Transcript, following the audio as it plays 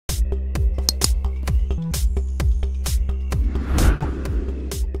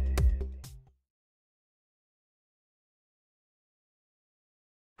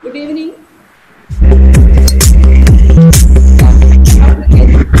Good evening.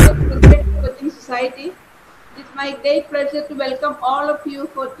 Coaching Society. It's my great pleasure to welcome all of you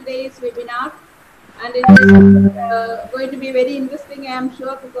for today's webinar. And it is going to be very interesting, I am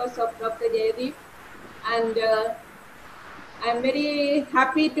sure, because of Dr. Jaydeep. And I'm very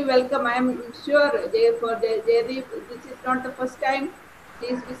happy to welcome, I'm sure, Jaydeep, this is not the first time he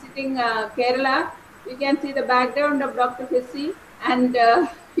is visiting Kerala. You can see the background of Dr. Fessi, and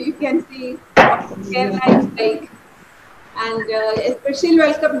you can see Kerala is like. And a special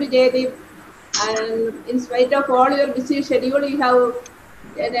welcome to Jaydeep. And in spite of all your busy schedule, you have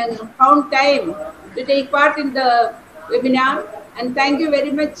found time to take part in the webinar. And thank you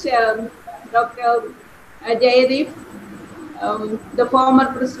very much, Dr. Jaydeep, the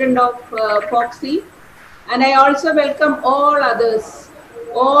former president of FOXI. And I also welcome all others,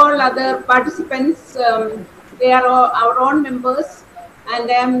 all other participants. They are all our own members. And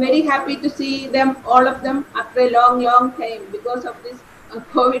I am very happy to see them, all of them, after a long, long time. Because of this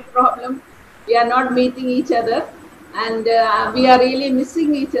COVID problem, we are not meeting each other, and we are really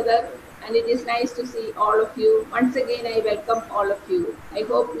missing each other. And it is nice to see all of you. Once again, I welcome all of you. I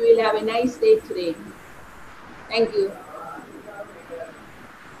hope you will have a nice day today. Thank you.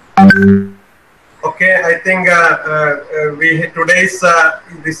 Okay, I think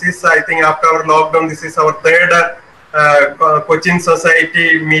this is, I think, after our lockdown, this is our third Cochin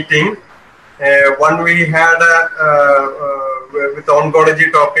Society meeting. One we had with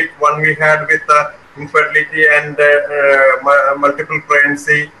oncology topic, one we had with infertility and multiple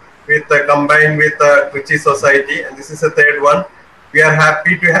pregnancy with combined with Cochin Society, and this is the third one. We are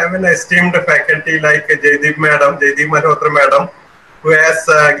happy to have an esteemed faculty like Jaydeep Malhotra madam, who has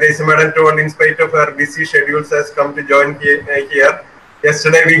Gracie madam told, in spite of her busy schedules, has come to join here.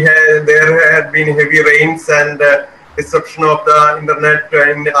 Yesterday there had been heavy rains and disruption of the internet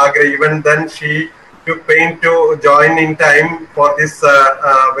in Agra. Even then, she took pain to join in time for this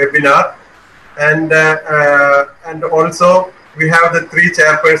webinar. And also we have the three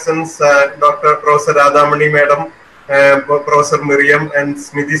chairpersons, Dr. Professor Radhamani madam, Professor Miriam, and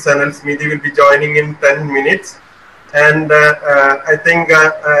Smithy Sanal. Smithy will be joining in 10 minutes. And I think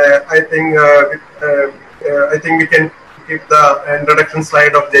we can keep the introduction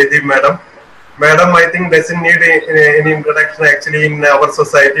slide of Jaydeep madam. Madam, I think, doesn't need any introduction actually in our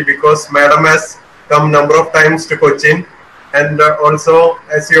society, because madam has come number of times to Cochin, and also,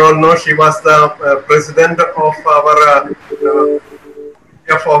 as you all know, she was the president of our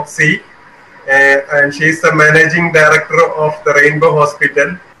FOXI, and she is the managing director of the Rainbow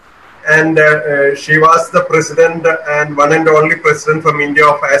Hospital, and she was the president and one and only president from India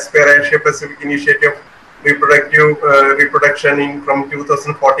of Aspire Asia Pacific Initiative Reproduction from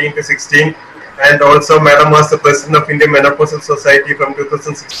 2014 to 16. And also, madam was the president of Indian Menopausal Society from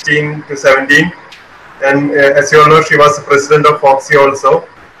 2016 to 17. And as you all know, she was the president of FOXI also.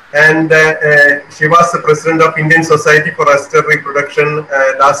 And she was the president of Indian Society for Assisted Reproduction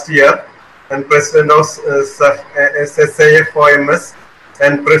last year, and president of SSAFOMS,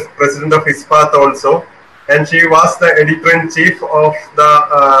 and president of ISPAT also. And she was the editor-in-chief of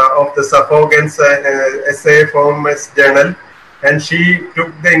the Suffragan's SAFOMS journal. And she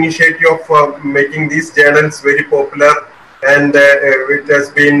took the initiative of making these journals very popular, and it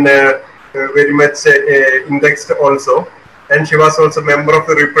has been very much indexed also. And she was also a member of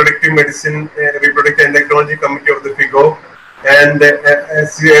the Reproductive Medicine, Reproductive Endocrinology Committee of the FIGO. And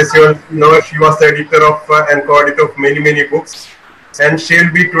as you all know, she was the editor of and co-editor of many books. And she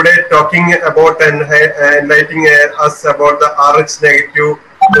will be today talking about and enlightening us about the Rh negative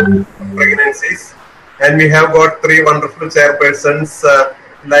pregnancies. And we have got three wonderful chairpersons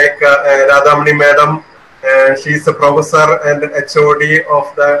like Radhamani madam. She is a professor and HOD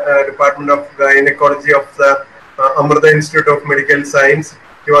of the Department of Gynecology of the Amrita Institute of Medical Science.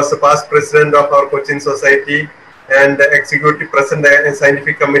 She was the past president of our Cochin Society and executive president and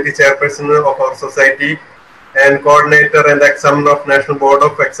scientific committee chairperson of our society, and coordinator and examiner of National Board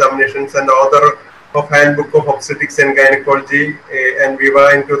of Examinations and author of Handbook of Obstetrics and Gynecology and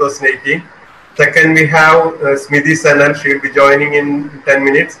Viva in 2018. Second, we have Smithy Sanal. She will be joining in 10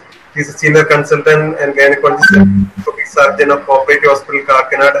 minutes. She is a senior consultant and gynecologist, surgeon of Cooperative Hospital,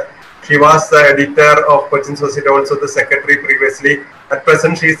 Karkanad. She was the editor of Cochin Society, also the secretary previously. At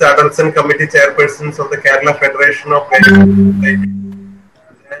present, she is the Adolescent Committee chairperson of the Kerala Federation of Gynecology.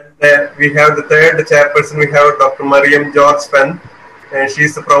 And we have the third chairperson, we have Dr. Mariam George Penn. She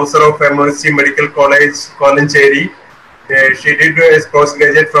is the professor of MSc Medical College, Kolancheri. She did a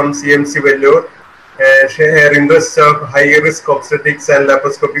postgraduate from CMC Vellore. Her interest of high-risk obstetrics and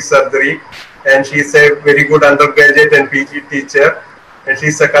laparoscopic surgery, and she is a very good undergraduate and PG teacher. and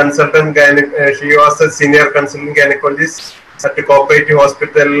she's a consultant. She was a senior consultant gynecologist at the Cooperative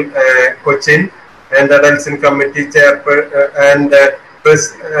Hospital, Cochin, and adults in committee chair, and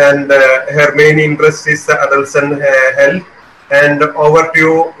her main interest is adolescent health. And over to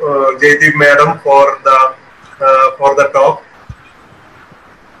you, Jaydeep Madam, for the talk.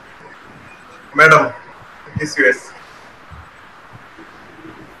 Madam, it is yours.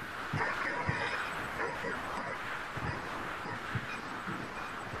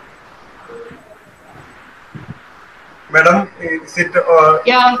 Madam, is it?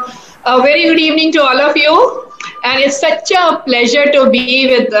 Yeah, a very good evening to all of you. And it's such a pleasure to be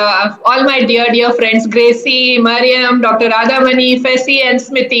with all my dear friends, Gracie, Mariam, Dr. Radhamani, Fessy, and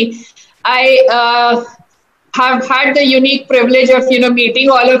Smithy. I have had the unique privilege of, meeting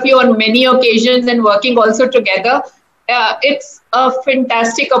all of you on many occasions and working also together. It's a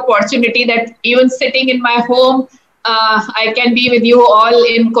fantastic opportunity that even sitting in my home, I can be with you all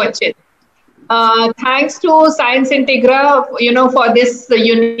in Cochin. Thanks to Science Integra, for this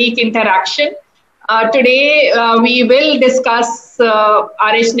unique interaction. Today, we will discuss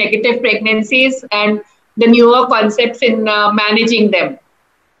Rh negative pregnancies and the newer concepts in managing them.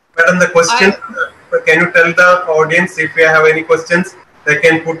 Madam, the question, can you tell the audience if you have any questions, they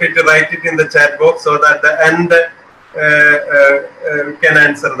can write it in the chat box so that the end we can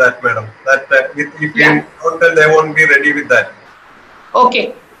answer that, madam. That if you don't tell, they won't be ready with that.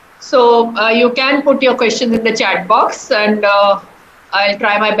 Okay. So you can put your questions in the chat box, and I'll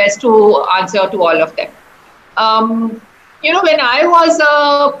try my best to answer to all of them. When I was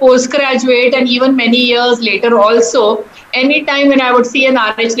a postgraduate and even many years later also, anytime when I would see an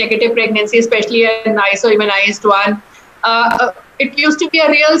Rh negative pregnancy, especially an isoimmunized one, it used to be a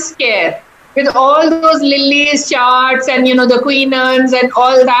real scare with all those Lilly's charts and, the quinons and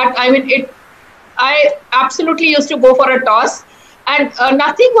all that. I mean, I absolutely used to go for a toss. And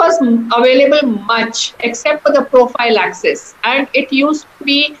nothing was available much except for the prophylaxis. And it used to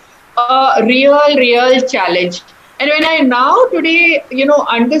be a real challenge. And when I now today,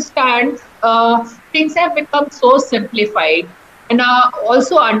 understand, things have become so simplified. And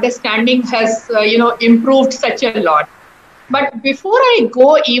also understanding has, improved such a lot. But before I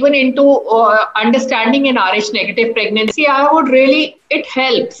go even into understanding an Rh negative pregnancy, it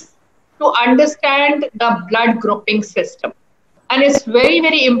helps to understand the blood grouping system. And it's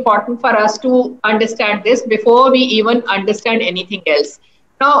very important for us to understand this before we even understand anything else.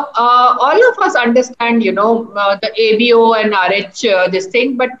 Now, all of us understand, the ABO and RH, this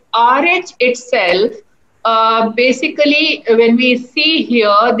thing, but RH itself, basically, when we see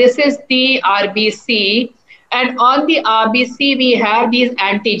here, this is the RBC, and on the RBC, we have these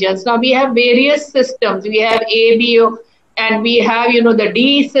antigens. Now, we have various systems. We have ABO, and we have, the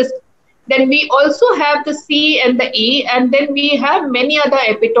D system. Then we also have the C and the E, and then we have many other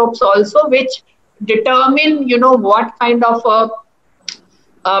epitopes also, which determine, what kind of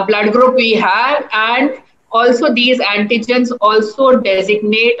a blood group we have, and also these antigens also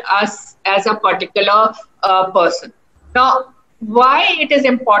designate us as a particular person. Now, why it is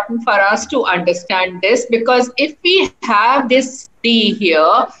important for us to understand this? Because if we have this D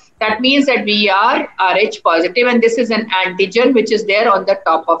here, that means that we are Rh positive, and this is an antigen which is there on the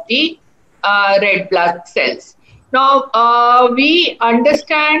top of the red blood cells. Now, we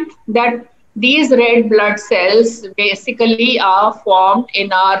understand that these red blood cells basically are formed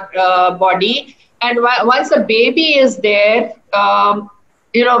in our body, and once a baby is there,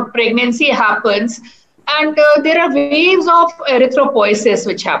 pregnancy happens, and there are waves of erythropoiesis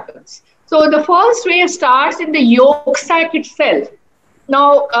which happens. So the first wave starts in the yolk sac itself.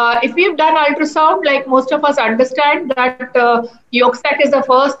 Now, if we've done ultrasound, like most of us understand that yolk sac is the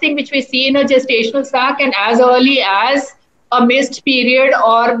first thing which we see in a gestational sac, and as early as a missed period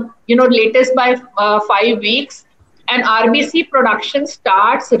or, latest by 5 weeks, and RBC production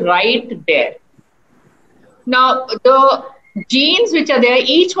starts right there. Now, the genes which are there,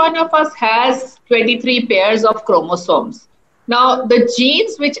 each one of us has 23 pairs of chromosomes. Now, the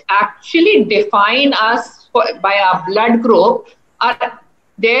genes which actually define us by our blood group are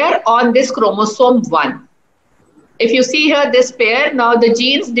there on this chromosome 1. If you see here this pair, now the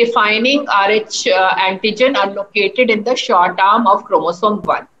genes defining Rh antigen are located in the short arm of chromosome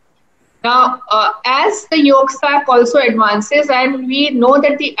 1. Now, as the yolk sac also advances, and we know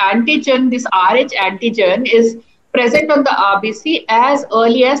that the antigen, this Rh antigen, is present on the RBC as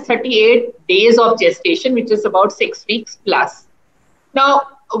early as 38 days of gestation, which is about 6 weeks plus. Now,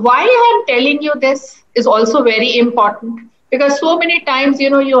 why I'm telling you this is also very important, because so many times,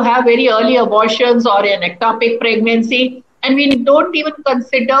 you have very early abortions or an ectopic pregnancy, and we don't even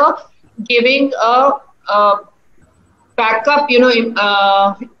consider giving a backup,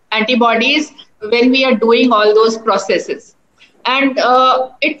 antibodies when we are doing all those processes. And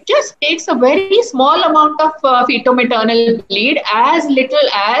it just takes a very small amount of feto-maternal bleed, as little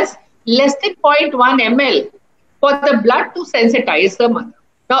as less than 0.1 ml, for the blood to sensitize the mother.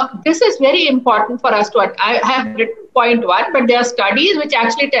 Now, this is very important for us to, I have written 0.1, but there are studies which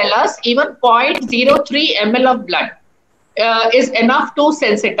actually tell us even 0.03 ml of blood is enough to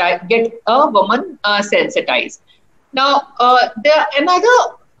sensitize, get a woman sensitized. Now, another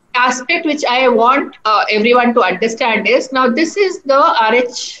aspect which I want everyone to understand is, now this is the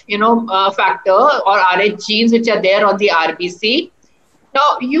RH, factor or RH genes which are there on the RBC.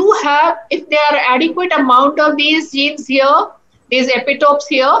 Now you have, if there are adequate amount of these genes here, these epitopes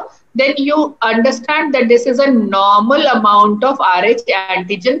here, then you understand that this is a normal amount of RH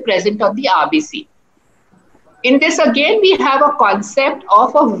antigen present on the RBC. In this again, we have a concept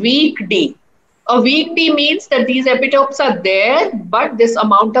of a weak D. A weak D means that these epitopes are there, but this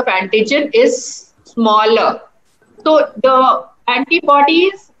amount of antigen is smaller. So the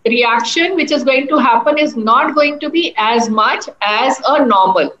antibodies reaction which is going to happen is not going to be as much as a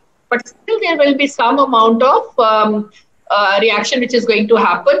normal, but still there will be some amount of reaction which is going to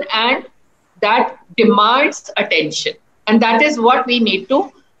happen, and that demands attention. And that is what we need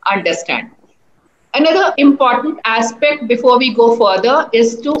to understand. Another important aspect before we go further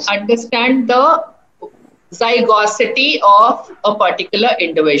is to understand the zygosity of a particular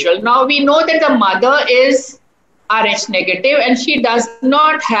individual. Now we know that the mother is RH negative and she does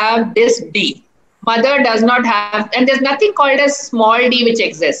not have this D. Mother does not have, and there's nothing called as small d which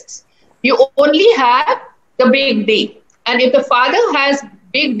exists. You only have the big D. And if the father has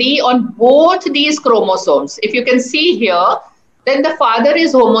big D on both these chromosomes, if you can see here, then the father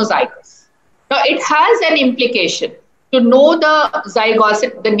is homozygous. Now, it has an implication to know the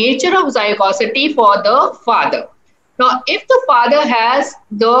zygosity, the nature of zygosity for the father. Now, if the father has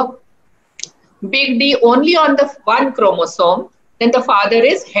the big D only on the one chromosome, then the father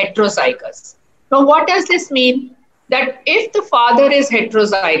is heterozygous. Now, what does this mean? That if the father is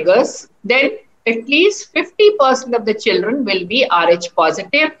heterozygous, then at least 50% of the children will be Rh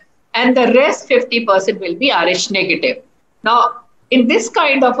positive and the rest 50% will be Rh negative. Now, in this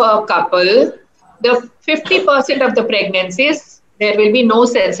kind of a couple, the 50% of the pregnancies, there will be no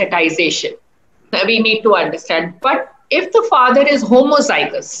sensitization. We need to understand. But if the father is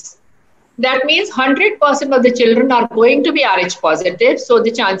homozygous, that means 100% of the children are going to be Rh positive. So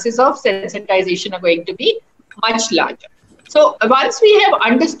the chances of sensitization are going to be much larger. So once we have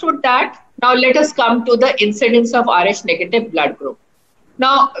understood that, now let us come to the incidence of Rh negative blood group.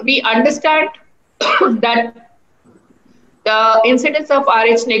 Now we understand that the incidence of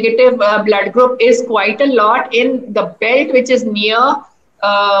Rh negative blood group is quite a lot in the belt which is near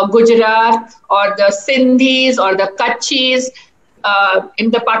Gujarat or the Sindhis or the Kachis, in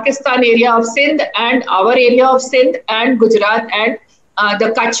the Pakistan area of Sindh and our area of Sindh and Gujarat and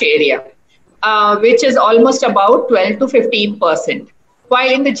the Kutch area, which is almost about 12 to 15%. While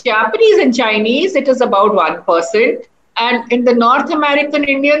in the Japanese and Chinese, it is about 1%. And in the North American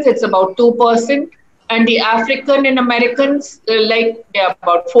Indians, it's about 2%. And the African and Americans, they're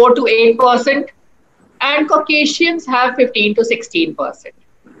about 4 to 8%. And Caucasians have 15 to 16%.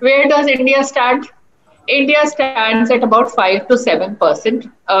 Where does India stand? India stands at about 5 to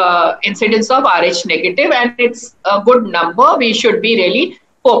 7% incidence of Rh negative, and it's a good number. We should be really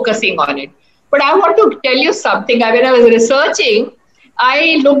focusing on it. But I want to tell you something. When I was researching,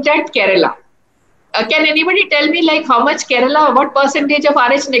 I looked at Kerala. Can anybody tell me how much Kerala, what percentage of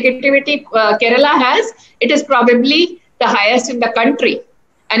Rh negativity Kerala has? It is probably the highest in the country.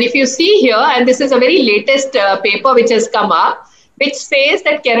 And if you see here, and this is a very latest paper which has come up, which says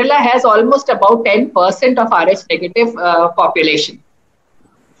that Kerala has almost about 10% of Rh negative population.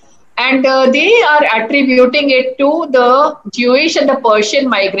 And they are attributing it to the Jewish and the Persian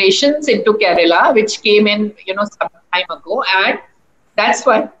migrations into Kerala, which came in, some time ago. And that's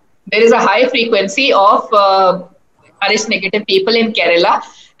why there is a high frequency of Rh negative people in Kerala.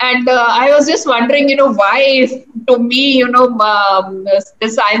 And I was just wondering, why to me, the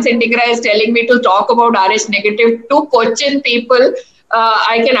Science Integra is telling me to talk about Rh negative to Cochin people,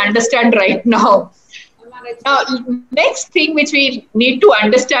 I can understand right now. Now, next thing which we need to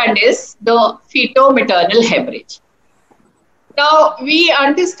understand is the feto-maternal hemorrhage. Now, we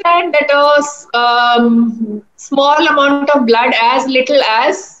understand that a small amount of blood, as little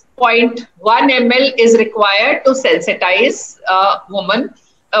as 0.1 ml, is required to sensitize a woman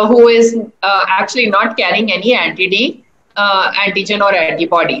who is actually not carrying any antigen or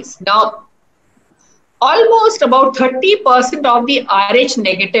antibodies. Now, almost about 30% of the Rh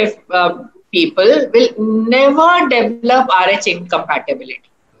negative people will never develop RH incompatibility.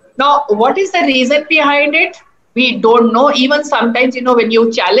 Now, what is the reason behind it? We don't know. Even sometimes, when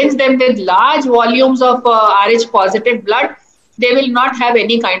you challenge them with large volumes of RH positive blood, they will not have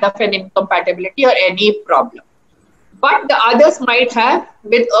any kind of an incompatibility or any problem. But the others might have,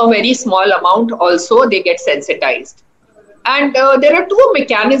 with a very small amount also, they get sensitized. And there are two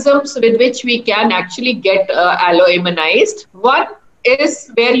mechanisms with which we can actually get alloimmunized. One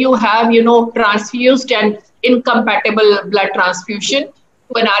is where you have, transfused and incompatible blood transfusion.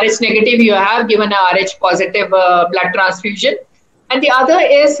 To an RH negative, you have given a RH positive blood transfusion. And the other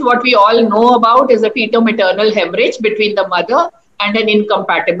is what we all know about is a feto-maternal hemorrhage between the mother and an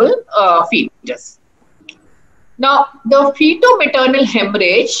incompatible fetus. Now, the feto-maternal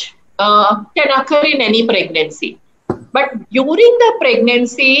hemorrhage can occur in any pregnancy. But during the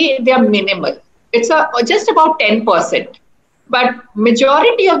pregnancy, they are minimal. It's just about 10%. But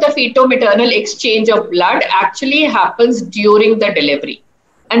majority of the feto-maternal exchange of blood actually happens during the delivery.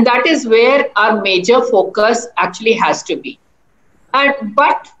 And that is where our major focus actually has to be.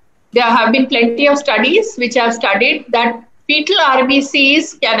 But there have been plenty of studies which have studied that fetal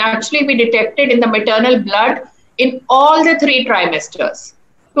RBCs can actually be detected in the maternal blood in all the 3 trimesters.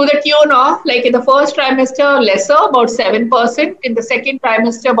 To the tune of, like in the first trimester, lesser, about 7%, in the second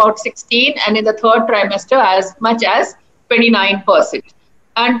trimester, about 16%, and in the third trimester, as much as 29%.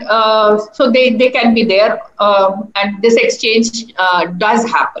 And so they can be there, and this exchange does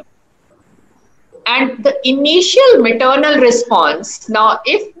happen. And the initial maternal response, now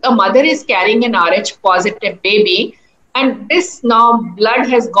if a mother is carrying an RH positive baby, and this now blood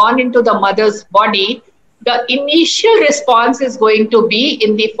has gone into the mother's body, the initial response is going to be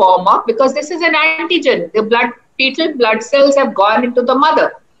in the form of, because this is an antigen, the fetal blood cells have gone into the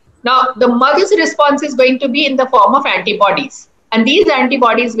mother. Now, the mother's response is going to be in the form of antibodies. And these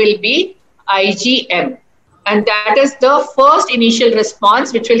antibodies will be IgM. And that is the first initial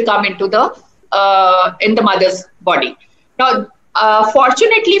response which will come into in the mother's body. Now,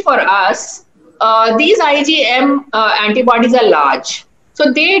 fortunately for us, these IgM antibodies are large.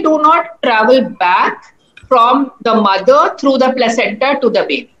 So they do not travel back from the mother through the placenta to the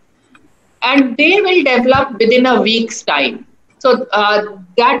baby. And they will develop within a week's time. So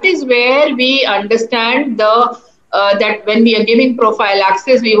that is where we understand that when we are giving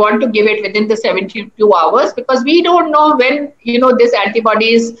prophylaxis, we want to give it within the 72 hours, because we don't know when, this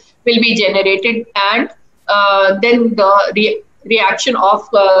antibodies will be generated, and then the reaction of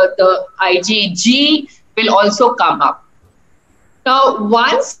the IgG will also come up. Now,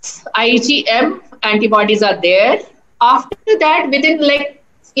 once IgM antibodies are there, after that, within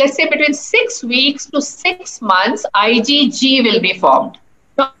let's say between 6 weeks to 6 months, IgG will be formed.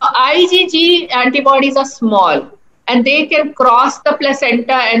 Now, IgG antibodies are small and they can cross the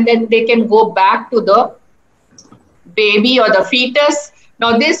placenta and then they can go back to the baby or the fetus.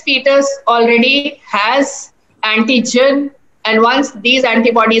 Now, this fetus already has antigen, and once these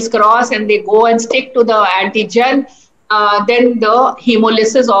antibodies cross and they go and stick to the antigen, then the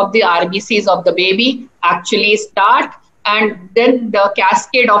hemolysis of the RBCs of the baby actually start, and then the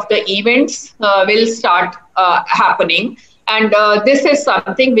cascade of the events will start happening. And this is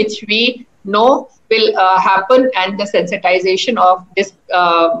something which we know will happen, and the sensitization of this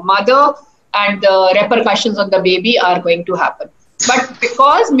mother and the repercussions on the baby are going to happen. But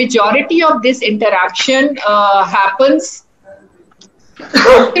because majority of this interaction happens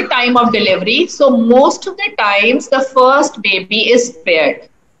at the time of delivery, so most of the times the first baby is spared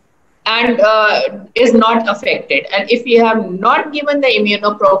and is not affected. And if we have not given the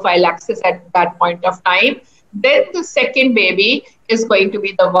immunoprophylaxis at that point of time, then the second baby is going to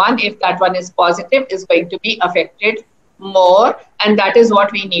be the one, if that one is positive, is going to be affected more. And that is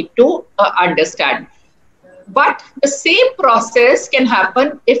what we need to understand. But the same process can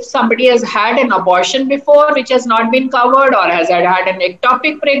happen if somebody has had an abortion before, which has not been covered, or has had an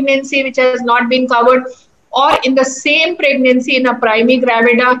ectopic pregnancy, which has not been covered, or in the same pregnancy in a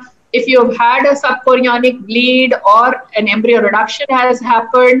primigravida, if you have had a subchorionic bleed or an embryo reduction has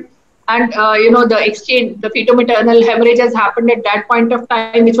happened, and the exchange, the feto-maternal hemorrhage has happened at that point of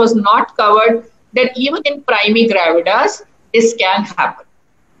time, which was not covered, then even in primigravidas, this can happen.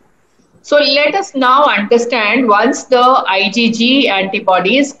 So let us now understand, once the IgG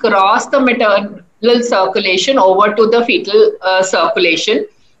antibodies cross the maternal circulation over to the fetal circulation,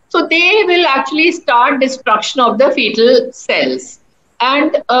 so they will actually start destruction of the fetal cells.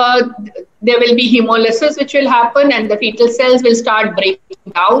 And there will be hemolysis which will happen, and the fetal cells will start breaking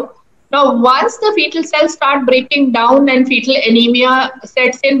down. Now, once the fetal cells start breaking down and fetal anemia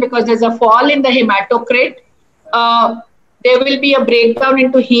sets in because there's a fall in the hematocrit, there will be a breakdown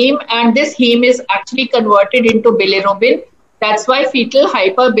into heme, and this heme is actually converted into bilirubin. That's why fetal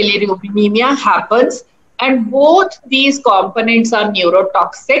hyperbilirubinemia happens. And both these components are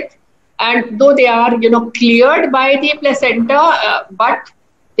neurotoxic. And though they are, cleared by the placenta, but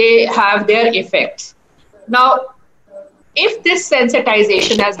they have their effects. Now, if this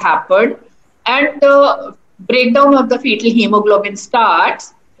sensitization has happened and the breakdown of the fetal hemoglobin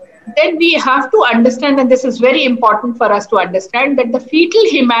starts, then we have to understand, and this is very important for us to understand, that the fetal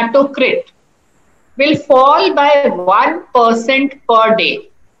hematocrit will fall by 1% per day.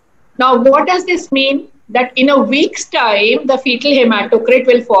 Now, what does this mean? That in a week's time, the fetal hematocrit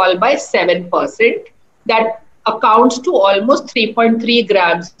will fall by 7%. That accounts to almost 3.3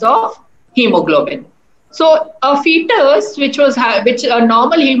 grams of hemoglobin. So a fetus, which a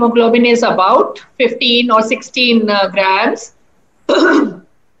normal hemoglobin is about 15 or 16 grams, now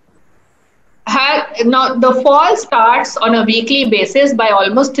the fall starts on a weekly basis by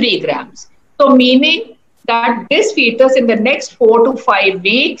almost 3 grams. So meaning that this fetus in the next 4 to 5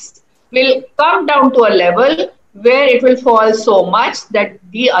 weeks will come down to a level where it will fall so much that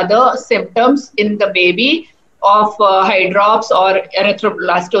the other symptoms in the baby of hydrops or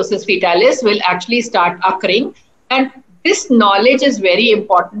erythroblastosis fetalis will actually start occurring. And this knowledge is very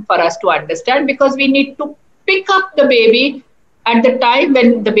important for us to understand, because we need to pick up the baby at the time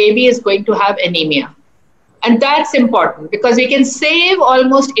when the baby is going to have anemia. And that's important, because we can save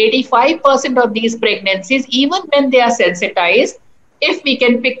almost 85% of these pregnancies, even when they are sensitized, if we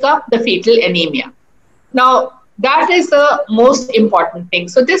can pick up the fetal anemia. Now, that is the most important thing.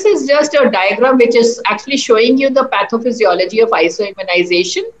 So this is just a diagram which is actually showing you the pathophysiology of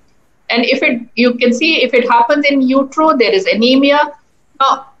isoimmunization. And you can see if it happens in utero, there is anemia.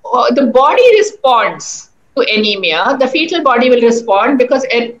 Now, the body responds to anemia. The fetal body will respond because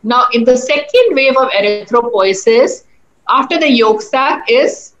now in the second wave of erythropoiesis, after the yolk sac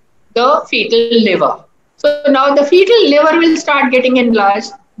is the fetal liver. So now the fetal liver will start getting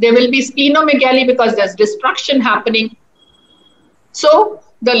enlarged. There will be splenomegaly because there's destruction happening. So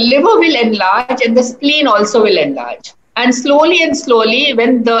the liver will enlarge and the spleen also will enlarge. And slowly,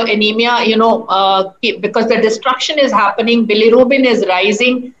 when the anemia, because the destruction is happening, bilirubin is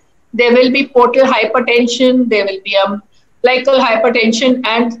rising, there will be portal hypertension, there will be umbilical hypertension,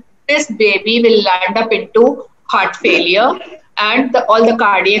 and this baby will land up into heart failure. And all the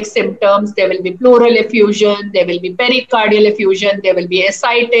cardiac symptoms, there will be pleural effusion, there will be pericardial effusion, there will be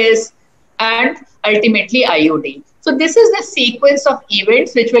ascites, and ultimately IUD. So this is the sequence of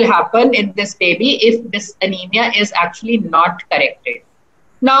events which will happen in this baby if this anemia is actually not corrected.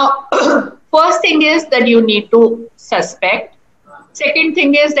 Now, first thing is that you need to suspect. Second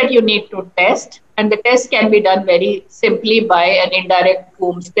thing is that you need to test, and the test can be done very simply by an indirect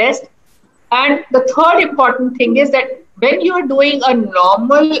Coombs test. And the third important thing is that when you are doing a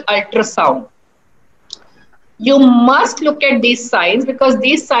normal ultrasound, you must look at these signs, because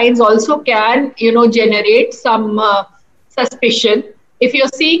these signs also can, generate some suspicion. If you're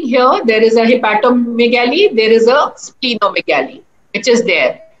seeing here, there is a hepatomegaly, there is a splenomegaly, which is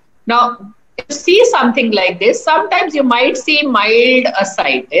there. Now, if you see something like this, sometimes you might see mild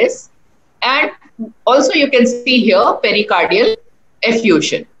ascites, and also you can see here pericardial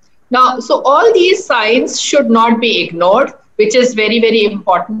effusion. Now, so all these signs should not be ignored, which is very, very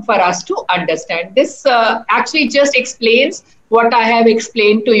important for us to understand. This actually just explains what I have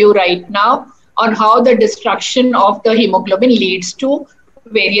explained to you right now on how the destruction of the hemoglobin leads to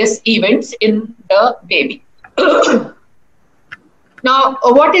various events in the baby. Now,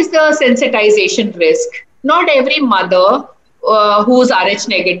 what is the sensitization risk? Not every mother who's Rh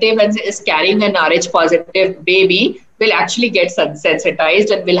negative and is carrying an Rh positive baby will actually get sensitized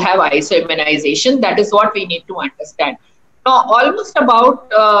and will have isoimmunization. That is what we need to understand. Now, almost about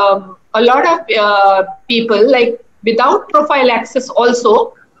a lot of people, like without prophylaxis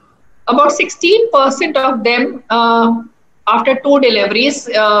also, about 16% of them after 2 deliveries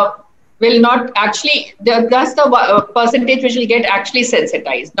will not actually, that's the percentage which will get actually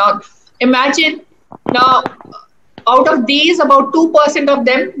sensitized. Now, imagine, now, out of these, about 2% of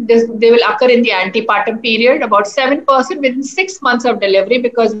them, they will occur in the antepartum period, about 7% within 6 months of delivery,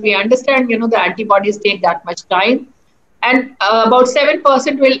 because we understand, the antibodies take that much time. And about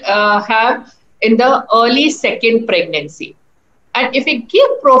 7% will have in the early second pregnancy. And if we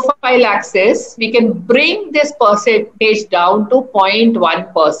give prophylaxis, we can bring this percentage down to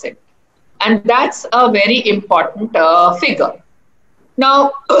 0.1%. And that's a very important figure.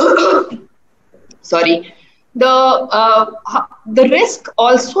 Now, sorry. The risk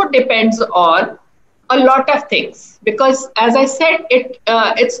also depends on a lot of things, because as I said,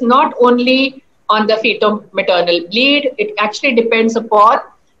 it's not only on the feto-maternal bleed. It actually depends upon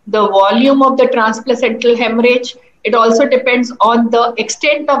the volume of the transplacental hemorrhage. It also depends on the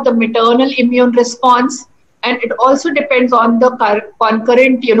extent of the maternal immune response, and it also depends on the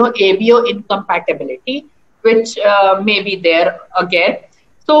concurrent, ABO incompatibility, which may be there again.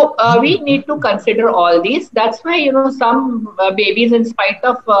 So we need to consider all these. That's why, some babies, in spite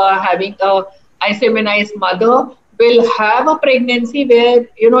of having a isoimmunized mother, will have a pregnancy where,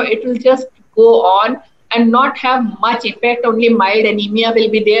 it will just go on and not have much effect. Only mild anemia will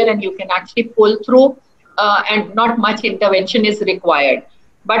be there, and you can actually pull through, and not much intervention is required.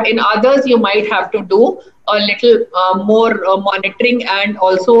 But in others, you might have to do a little more monitoring and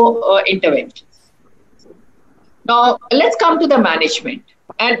also interventions. Now, let's come to the management.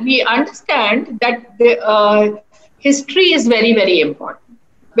 And we understand that the history is very, very important,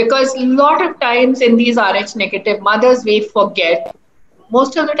 because a lot of times in these Rh negative mothers, we forget.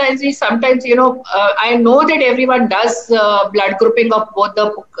 Most of the times, sometimes, I know that everyone does blood grouping of both the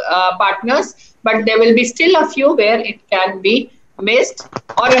partners, but there will be still a few where it can be missed,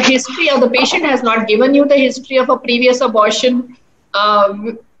 or a history, or the patient has not given you the history of a previous abortion.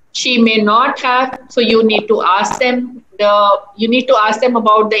 She may not have, so you need to ask them. You need to ask them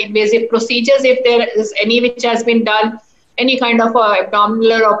about the invasive procedures, if there is any which has been done, any kind of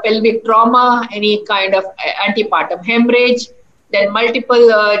abdominal or pelvic trauma, any kind of antepartum hemorrhage, then multiple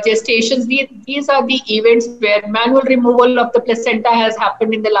gestations. These are the events where manual removal of the placenta has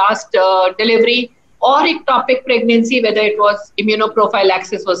happened in the last delivery, or ectopic pregnancy, whether it was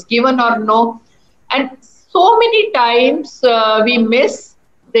immunoprophylaxis was given or no. And so many times we miss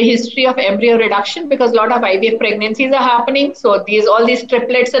the history of embryo reduction, because a lot of IVF pregnancies are happening. So all these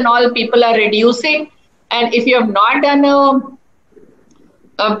triplets and all, people are reducing. And if you have not done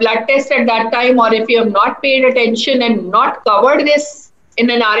a blood test at that time, or if you have not paid attention and not covered this in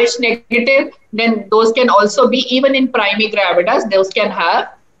an Rh negative, then those can also be, even in primigravidas, those can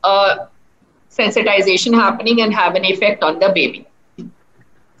have sensitization happening and have an effect on the baby.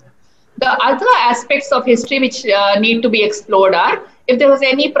 The other aspects of history which need to be explored are if there was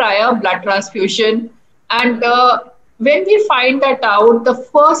any prior blood transfusion. And when we find that out, the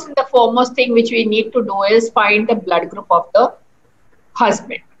first and the foremost thing which we need to do is find the blood group of the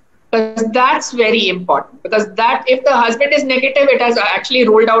husband. Because that's very important. Because that, if the husband is negative, it has actually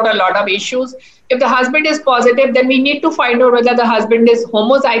ruled out a lot of issues. If the husband is positive, then we need to find out whether the husband is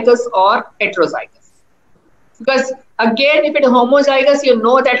homozygous or heterozygous. Because again, if it is homozygous, you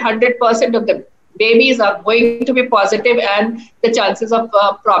know that 100% of the babies are going to be positive, and the chances of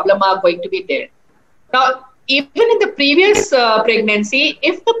problem are going to be there. Now, even in the previous pregnancy,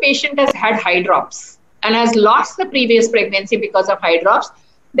 if the patient has had high drops and has lost the previous pregnancy because of high drops,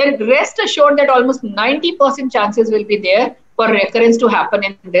 then rest assured that almost 90% chances will be there for recurrence to happen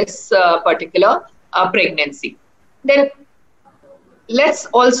in this particular pregnancy. Then let's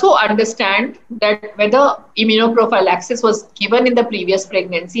also understand that whether immunoprophylaxis was given in the previous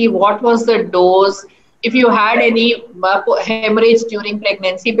pregnancy, what was the dose, if you had any hemorrhage during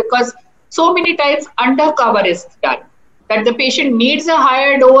pregnancy, because so many times undercover is done. That the patient needs a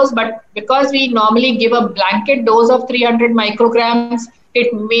higher dose, but because we normally give a blanket dose of 300 micrograms,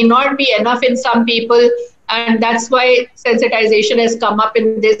 it may not be enough in some people, and that's why sensitization has come up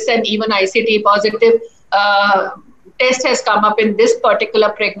in this, and even ICT positive test has come up in this particular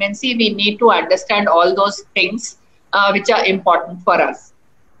pregnancy. We need to understand all those things which are important for us.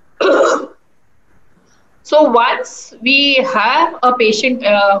 So once we have a patient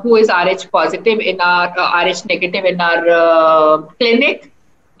who is Rh positive in our Rh negative in our clinic,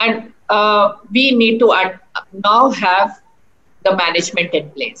 and we need to now have the management in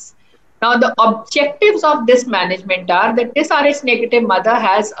place. Now, the objectives of this management are that this Rh negative mother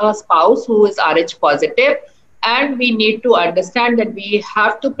has a spouse who is Rh positive, and we need to understand that we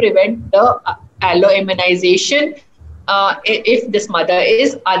have to prevent the alloimmunization if this mother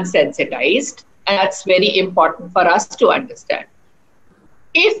is unsensitized. And that's very important for us to understand.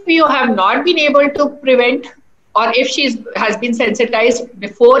 If you have not been able to prevent, or if she has been sensitized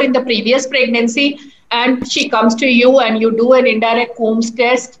before in the previous pregnancy, and she comes to you and you do an indirect Coombs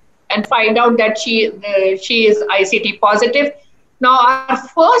test and find out that she is ICT positive, now our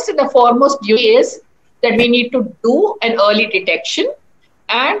first and the foremost duty is that we need to do an early detection,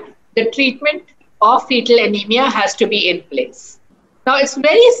 and the treatment of fetal anemia has to be in place. Now,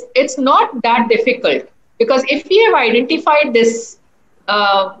 it's not that difficult, because if we have identified this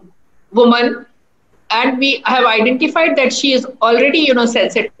woman, and we have identified that she is already,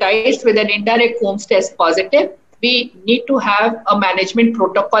 sensitized with an indirect Coombs test positive, we need to have a management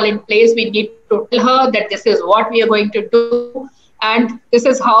protocol in place. We need to tell her that this is what we are going to do, and this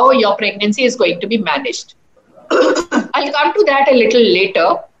is how your pregnancy is going to be managed. I'll come to that a little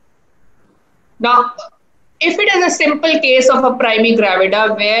later. Now, if it is a simple case of a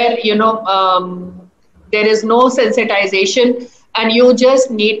primigravida where there is no sensitization and you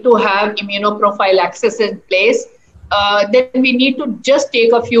just need to have immunoprophylaxis in place, then we need to just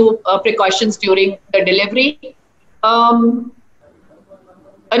take a few precautions during the delivery. A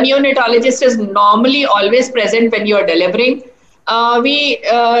neonatologist is normally always present when you are delivering. We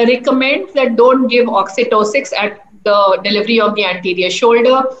recommend that don't give oxytocics at the delivery of the anterior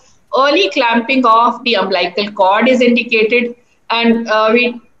shoulder. Early clamping of the umbilical cord is indicated, and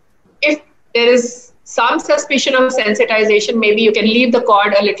if there is some suspicion of sensitization, maybe you can leave the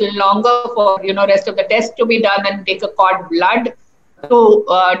cord a little longer for rest of the test to be done and take a cord blood to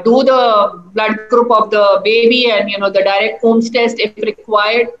do the blood group of the baby and the direct Coombs test if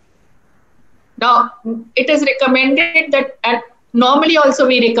required. Now, it is recommended that, and normally also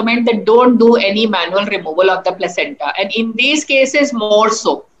we recommend that don't do any manual removal of the placenta, and in these cases more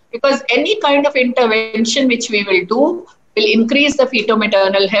so, because any kind of intervention which we will do will increase the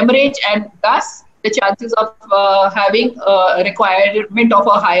feto-maternal hemorrhage, and thus the chances of having a requirement of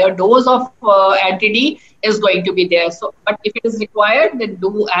a higher dose of anti-D is going to be there. So, but if it is required, then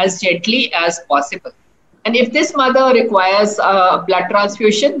do as gently as possible. And if this mother requires blood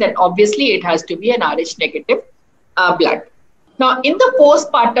transfusion, then obviously it has to be an Rh negative blood. Now, in the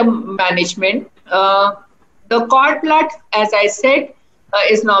postpartum management, the cord blood, as I said,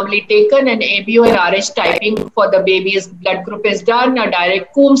 is normally taken, and ABO and Rh typing for the baby's blood group is done, a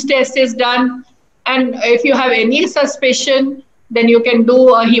direct Coombs test is done, and if you have any suspicion, then you can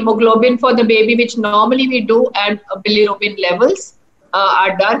do a hemoglobin for the baby, which normally we do, and bilirubin levels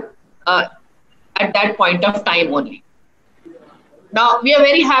are done at that point of time only. Now, we are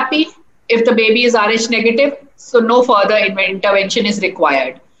very happy if the baby is Rh negative, so no further intervention is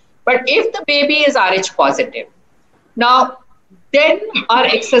required. But if the baby is Rh positive, now then our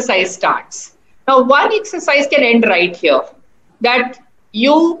exercise starts. Now, one exercise can end right here, that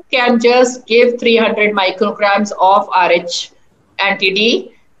you can just give 300 micrograms of Rh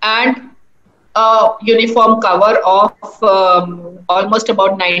anti-D and a uniform cover of almost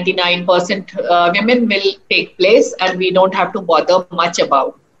about 99% women will take place, and we don't have to bother much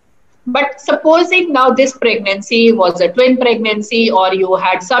about. But supposing now this pregnancy was a twin pregnancy, or you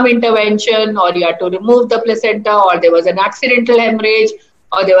had some intervention, or you had to remove the placenta, or there was an accidental hemorrhage,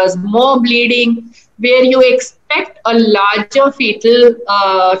 or there was more bleeding, where you expect a larger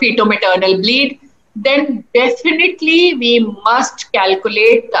feto-maternal bleed, then definitely we must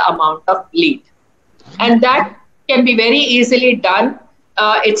calculate the amount of bleed. And that can be very easily done.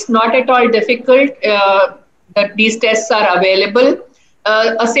 It's not at all difficult that these tests are available.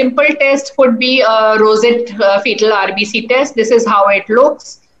 A simple test would be a rosette fetal RBC test. This is how it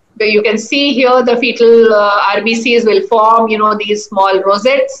looks. You can see here the fetal RBCs will form, these small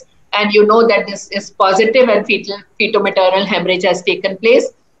rosettes, and you know that this is positive and feto-maternal hemorrhage has taken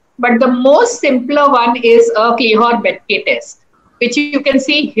place. But the most simpler one is a Kleihor-Betke test, which you can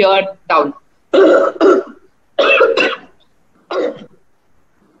see here down.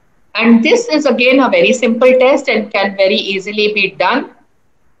 And this is again a very simple test and can very easily be done.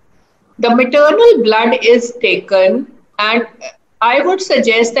 The maternal blood is taken, and I would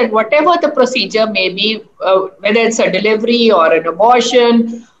suggest that whatever the procedure may be, whether it's a delivery or an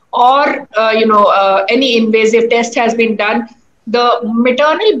abortion or any invasive test has been done, the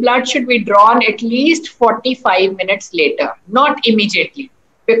maternal blood should be drawn at least 45 minutes later, not immediately.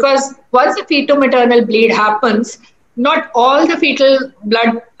 Because once the feto-maternal bleed happens, not all the fetal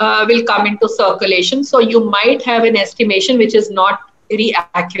blood will come into circulation. So you might have an estimation which is not very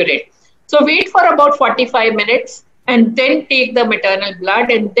accurate. So wait for about 45 minutes and then take the maternal blood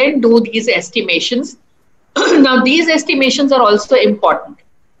and then do these estimations. Now, these estimations are also important,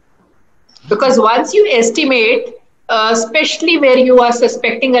 because once you estimate, especially where you are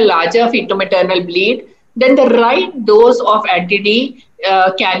suspecting a larger feto-maternal bleed, then the right dose of anti-D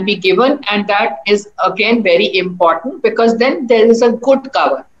can be given, and that is again very important, because then there is a good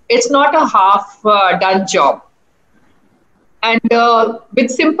cover. It's not a half done job. And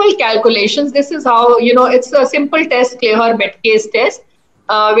with simple calculations, this is how, it's a simple test, Kleihor-Betke's test,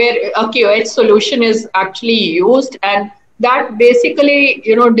 where a QH solution is actually used, and that basically,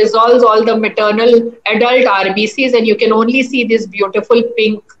 dissolves all the maternal adult RBCs, and you can only see this beautiful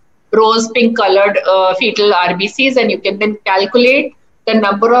rose pink colored fetal RBCs, and you can then calculate the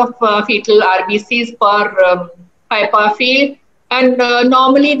number of fetal RBCs per hyperfield. And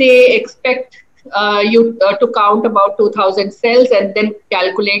normally they expect you to count about 2000 cells and then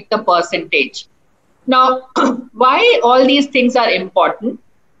calculate the percentage. Now, why all these things are important?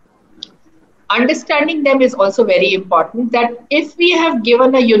 Understanding them is also very important, that if we have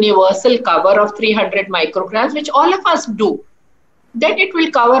given a universal cover of 300 micrograms, which all of us do, then it will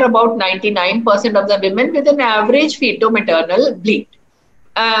cover about 99% of the women with an average feto-maternal bleed,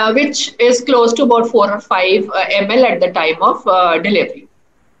 which is close to about 4 or 5 ml at the time of delivery.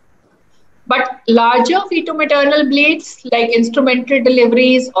 But larger feto-maternal bleeds like instrumental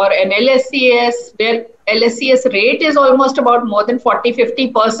deliveries or an LSCS, where LSCS rate is almost about more than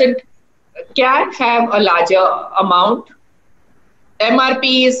 40-50%, can have a larger amount.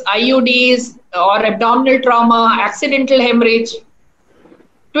 MRPs, IUDs, or abdominal trauma, accidental hemorrhage,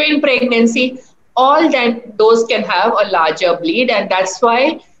 twin pregnancy, all that those can have a larger bleed, and that's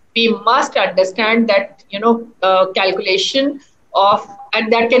why we must understand that calculation of,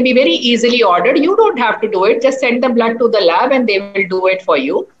 and that can be very easily ordered. You don't have to do it; just send the blood to the lab, and they will do it for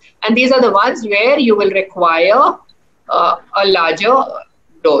you. And these are the ones where you will require a larger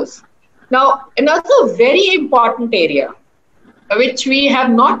dose. Now, another very important area which we have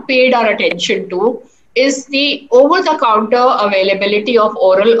not paid our attention to is the over-the-counter availability of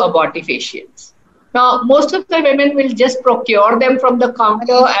oral abortifacients. Now, most of the women will just procure them from the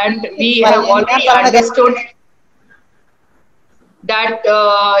counter, and we have already understood that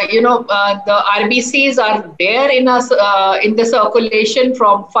the RBCs are there in us in the circulation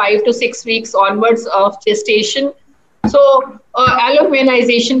from 5 to 6 weeks onwards of gestation. So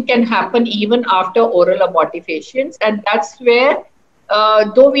alloimmunization can happen even after oral abortifacients, and that's where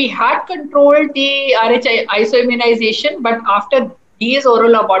though we had controlled the RH isoimmunization, but after these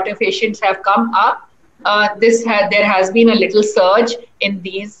oral abortifacients have come up, there has been a little surge in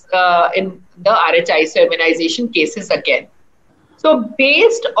these in the RH isoimmunization cases again. So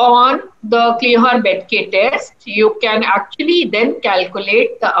based on the Kleehar-Betke test, you can actually then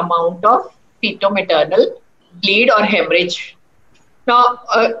calculate the amount of feto-maternal bleed or hemorrhage. Now,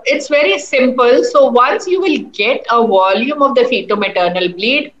 it's very simple. So once you will get a volume of the feto-maternal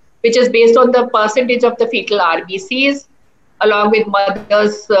bleed, which is based on the percentage of the fetal RBCs, along with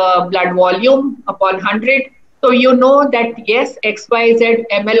mother's blood volume upon 100, so you know that yes, XYZ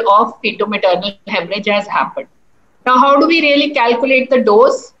ml of feto-maternal hemorrhage has happened. Now, how do we really calculate the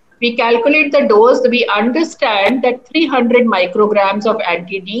dose? We calculate the dose. We understand that 300 micrograms of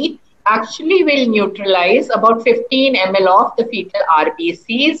anti-D actually will neutralize about 15 ml of the fetal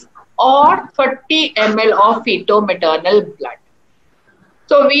RBCs or 30 ml of feto-maternal blood.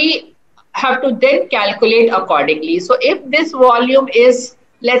 So we have to then calculate accordingly. So if this volume is,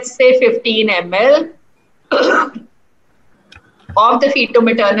 let's say, 15 ml of the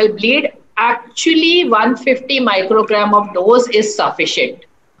feto-maternal bleed, actually 150 microgram of dose is sufficient.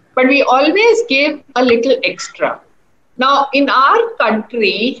 But we always give a little extra. Now, in our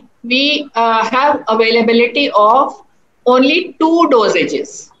country, we have availability of only 2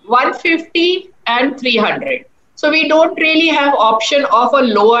 dosages, 150 and 300. So we don't really have option of a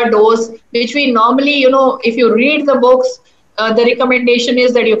lower dose, which we normally, if you read the books, the recommendation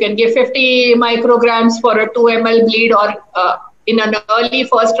is that you can give 50 micrograms for a 2 ml bleed, or in an early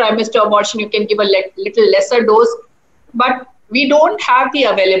first trimester abortion, you can give a little lesser dose. But we don't have the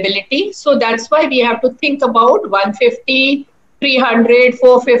availability. So that's why we have to think about 150, 300,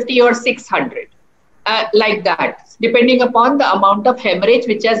 450 or 600, like that, depending upon the amount of hemorrhage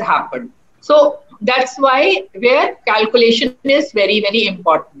which has happened. So that's why where calculation is very, very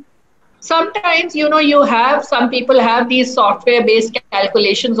important. Sometimes, some people have these software-based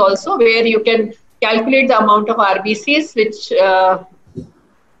calculations also, where you can calculate the amount of RBCs which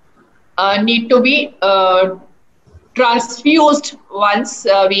need to be transfused once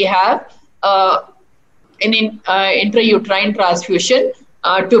we have an intrauterine transfusion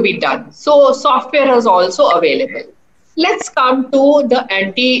to be done. So software is also available. Let's come to the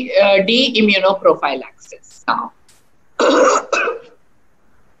anti-D immunoprophylaxis now.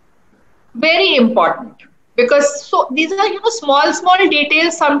 Very important, because so these are small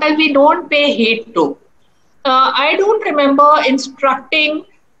details sometimes we don't pay heed to. I don't remember instructing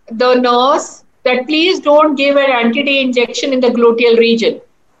the nurse that please don't give an anti-D injection in the gluteal region.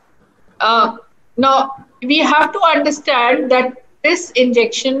 Now we have to understand that this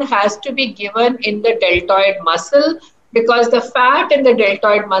injection has to be given in the deltoid muscle, because the fat in the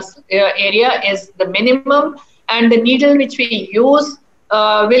deltoid muscle area is the minimum, and the needle which we use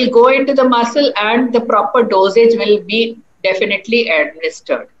will go into the muscle, and the proper dosage will be definitely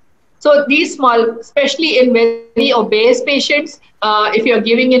administered. So these small, especially in very obese patients, if you're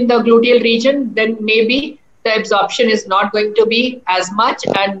giving in the gluteal region, then maybe the absorption is not going to be as much,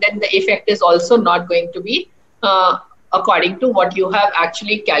 and then the effect is also not going to be according to what you have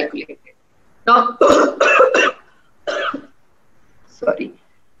actually calculated. Now, sorry.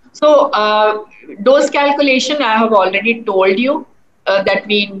 So, dose calculation, I have already told you that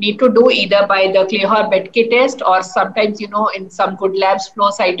we need to do either by the Kleber-Betke test, or sometimes, in some good labs, flow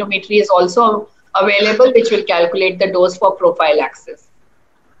cytometry is also available, which will calculate the dose for prophylaxis.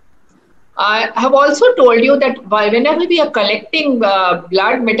 I have also told you that whenever we are collecting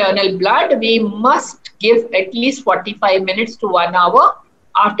blood, maternal blood, we must give at least 45 minutes to 1 hour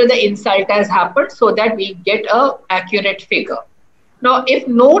after the insult has happened, so that we get a accurate figure. Now, if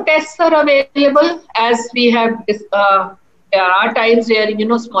no tests are available, as we have, there are times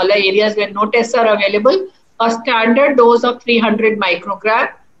where, smaller areas where no tests are available, a standard dose of 300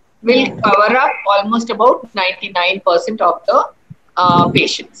 microgram will cover up almost about 99% of the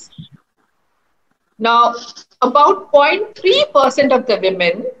patients. Now, about 0.3% of the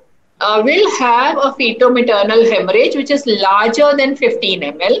women will have a feto-maternal hemorrhage, which is larger than 15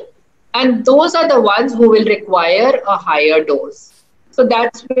 ml, and those are the ones who will require a higher dose. So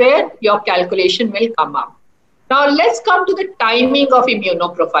that's where your calculation will come up. Now, let's come to the timing of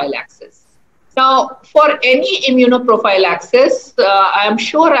immunoprophylaxis. Now, for any immunoprophylaxis, I am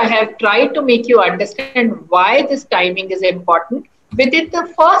sure I have tried to make you understand why this timing is important. Within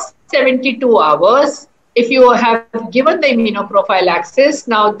the first 72 hours, if you have given the immunoprophylaxis,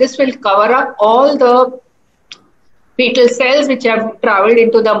 now this will cover up all the fetal cells which have traveled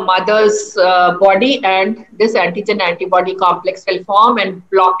into the mother's body, and this antigen antibody complex will form and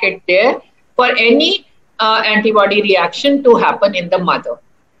block it there for any antibody reaction to happen in the mother.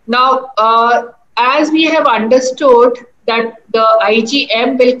 Now, as we have understood that the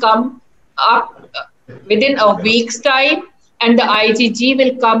IgM will come up within a week's time, and the IgG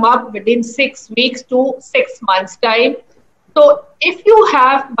will come up within 6 weeks to 6 months time. So if you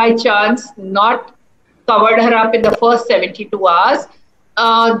have by chance not covered her up in the first 72 hours,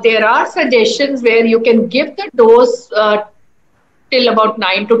 there are suggestions where you can give the dose till about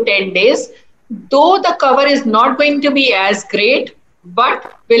 9 to 10 days, though the cover is not going to be as great,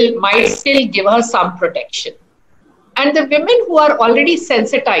 but might still give her some protection. And the women who are already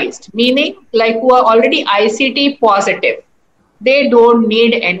sensitized, meaning like who are already ICT positive, they don't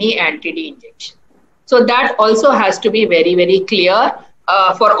need any anti-D injection. So that also has to be very, very clear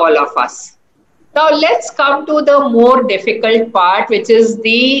for all of us. Now let's come to the more difficult part, which is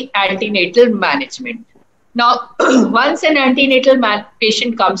the antenatal management. Now, once an antenatal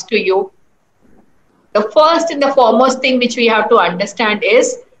patient comes to you, the first and the foremost thing which we have to understand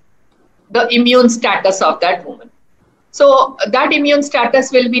is the immune status of that woman. So that immune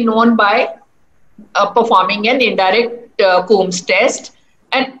status will be known by performing an indirect Coombs test.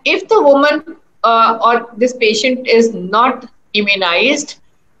 And if the woman or this patient is not immunized,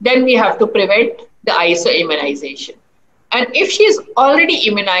 then we have to prevent the isoimmunization. And if she is already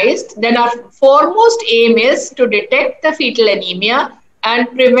immunized, then our foremost aim is to detect the fetal anemia and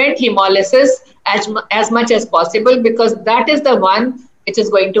prevent hemolysis as much as possible, because that is the one which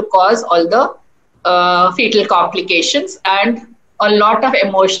is going to cause all the fetal complications and a lot of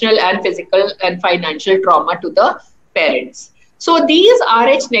emotional and physical and financial trauma to the parents. So these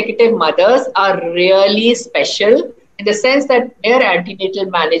Rh negative mothers are really special in the sense that their antenatal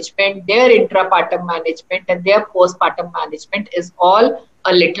management, their intrapartum management, and their postpartum management is all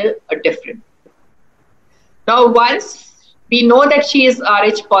a little different. Now, once we know that she is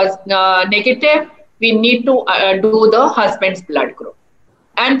Rh negative, we need to do the husband's blood group.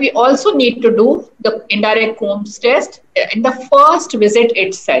 And we also need to do the indirect Coombs test in the first visit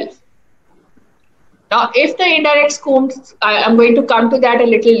itself. Now, if the indirect Coombs, I'm going to come to that a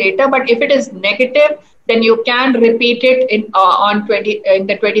little later, but if it is negative, then you can repeat it in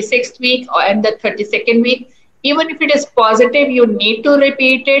the 26th week and the 32nd week. Even if it is positive, you need to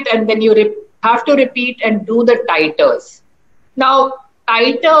repeat it, and then you have to repeat and do the titers. Now,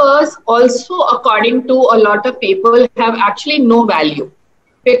 titers also, according to a lot of people, have actually no value,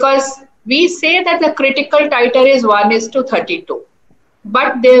 because we say that the critical titer is 1:32.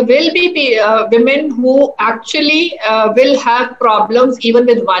 But there will be women who actually will have problems even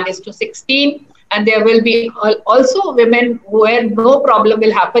with 1:16. And there will be also women where no problem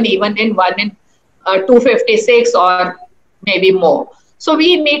will happen even in 1:256 or maybe more. So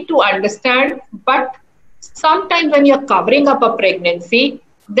we need to understand, but sometimes when you're covering up a pregnancy,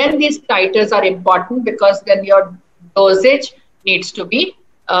 then these titers are important, because then your dosage needs to be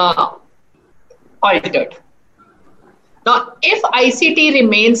altered. Now, if ICT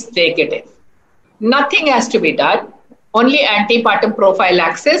remains negative, nothing has to be done. Only antepartum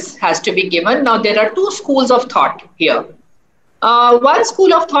prophylaxis has to be given. Now, there are two schools of thought here. One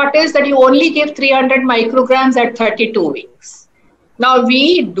school of thought is that you only give 300 micrograms at 32 weeks. Now,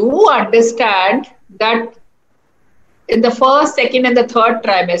 we do understand that in the first, second, and the third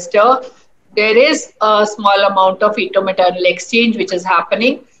trimester, there is a small amount of fetal-maternal exchange which is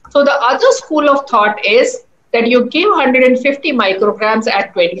happening. So the other school of thought is that you give 150 micrograms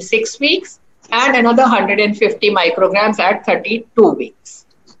at 26 weeks and another 150 micrograms at 32 weeks.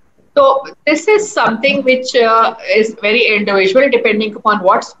 So this is something which is very individual depending upon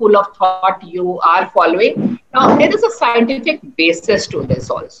what school of thought you are following. Now, there is a scientific basis to this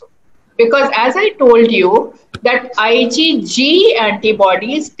also. Because as I told you, that IgG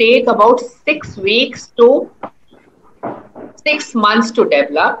antibodies take about 6 weeks to 6 months to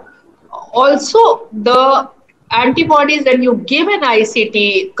develop. Also, the antibodies, when you give an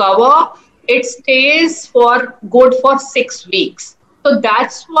ICT cover, it stays for good for 6 weeks. So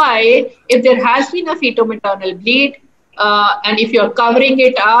that's why if there has been a fetal-maternal bleed, and if you're covering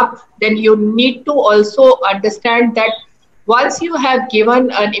it up, then you need to also understand that once you have given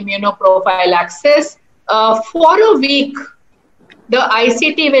an immunoprophylaxis, for a week, the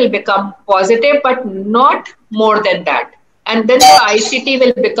ICT will become positive, but not more than that. And then the ICT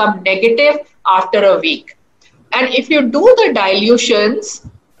will become negative after a week. And if you do the dilutions,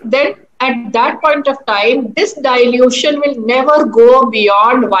 then at that point of time, this dilution will never go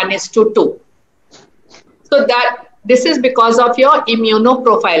beyond 1:2. So that this is because of your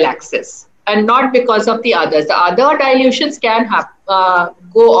immunoprophylaxis and not because of the others. The other dilutions can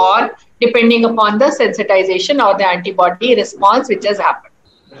go on depending upon the sensitization or the antibody response which has happened.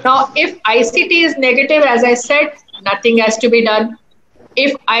 Now, if ICT is negative, as I said, nothing has to be done.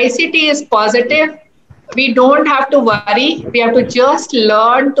 If ICT is positive, we don't have to worry. We have to just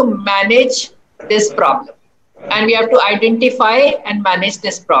learn to manage this problem. And we have to identify and manage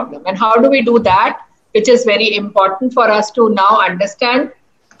this problem. And how do we do that? Which is very important for us to now understand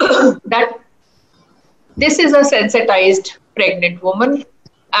that this is a sensitized pregnant woman.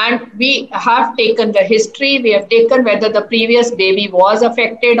 And we have taken the history. We have taken whether the previous baby was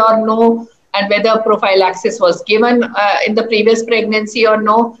affected or no, and whether prophylaxis was given in the previous pregnancy or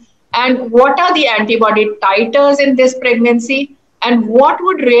no. And what are the antibody titers in this pregnancy? And what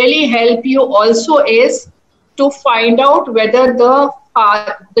would really help you also is to find out whether the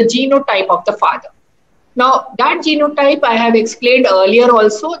genotype of the father. Now, that genotype I have explained earlier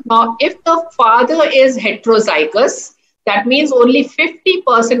also. Now, if the father is heterozygous, that means only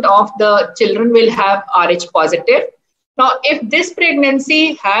 50% of the children will have Rh positive. Now, if this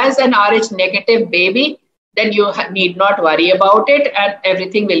pregnancy has an Rh negative baby, then you need not worry about it and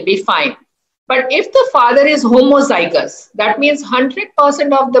everything will be fine. But if the father is homozygous, that means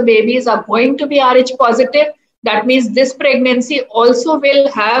 100% of the babies are going to be Rh positive. That means this pregnancy also will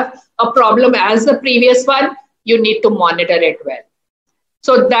have a problem as the previous one. You need to monitor it well.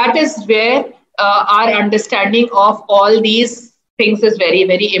 So that is where our understanding of all these things is very,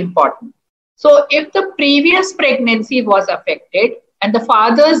 very important. So if the previous pregnancy was affected and the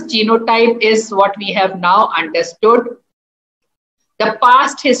father's genotype is what we have now understood, the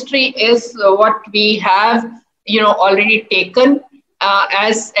past history is what we have, already taken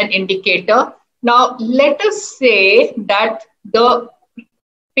as an indicator. Now, let us say that the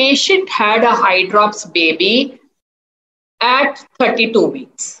patient had a high drops baby at 32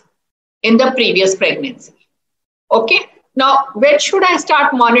 weeks in the previous pregnancy. Okay. Now, when should I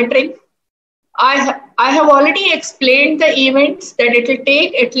start monitoring? I have already explained the events that it will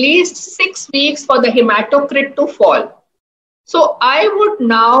take at least 6 weeks for the hematocrit to fall. So I would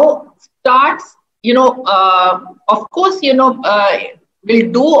now start, of course,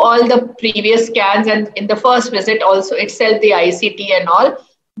 we'll do all the previous scans and in the first visit also itself the ICT and all,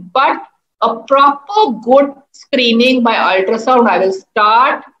 but a proper good screening by ultrasound, I will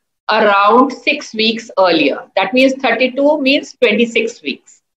start around 6 weeks earlier. That means 32 means 26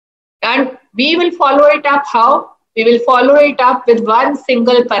 weeks. And we will follow it up how? We will follow it up with one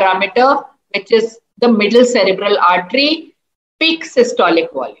single parameter, which is the middle cerebral artery, peak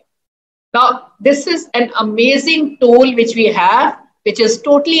systolic volume. Now, this is an amazing tool which we have, which is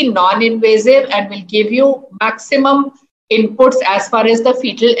totally non-invasive and will give you maximum inputs as far as the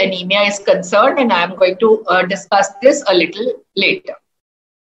fetal anemia is concerned. And I am going to discuss this a little later.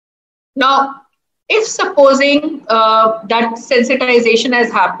 Now, if supposing that sensitization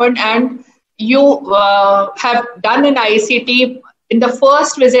has happened and you have done an ICT in the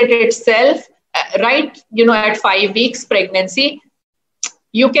first visit itself, right, at 5 weeks pregnancy,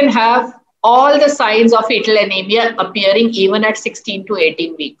 you can have all the signs of fetal anemia appearing even at 16 to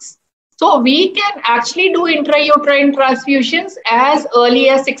 18 weeks. So we can actually do intrauterine transfusions as early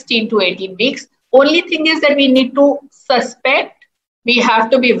as 16 to 18 weeks. Only thing is that we need to suspect, we have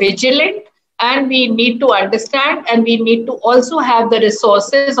to be vigilant, and we need to understand, and we need to also have the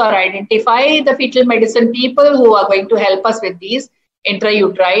resources or identify the fetal medicine people who are going to help us with these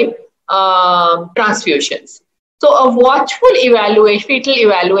intrauterine transfusions. So a watchful evaluation, fetal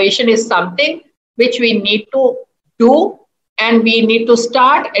evaluation, is something which we need to do, and we need to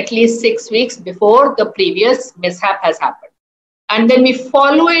start at least 6 weeks before the previous mishap has happened. And then we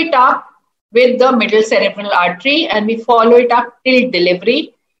follow it up with the middle cerebral artery, and we follow it up till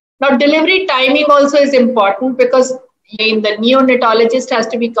delivery. Now, delivery timing also is important, because the neonatologist has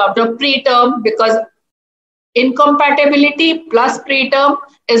to be covered preterm, because incompatibility plus preterm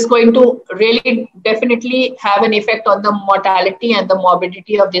is going to really definitely have an effect on the mortality and the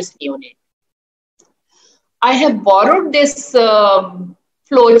morbidity of this neonate. I have borrowed this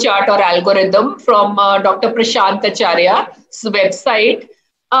flow chart or algorithm from Dr. Prashant Acharya's website,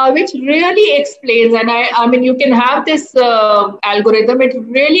 which really explains, and I mean, you can have this algorithm. It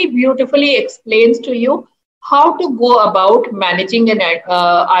really beautifully explains to you how to go about managing an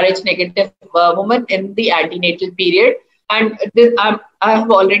Rh negative woman in the antenatal period. And this, I have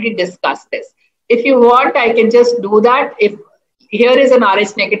already discussed this. If you want, I can just do that. If here is an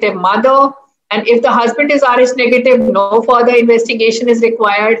Rh negative mother, and if the husband is Rh negative, no further investigation is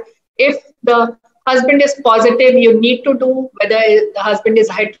required. If the husband is positive, you need to do whether the husband is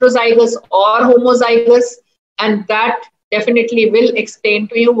heterozygous or homozygous, and that definitely will explain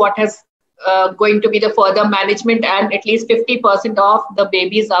to you what has going to be the further management, and at least 50% of the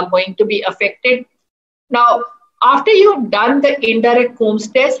babies are going to be affected. Now, after you've done the indirect Coombs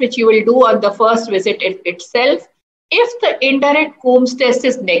test, which you will do on the first visit itself, if the indirect Coombs test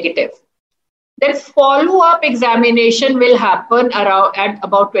is negative, then follow-up examination will happen around at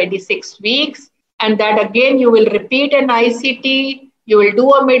about 26 weeks. And that again, you will repeat an ICT, you will do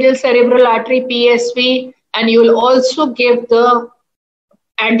a middle cerebral artery PSV, and you will also give the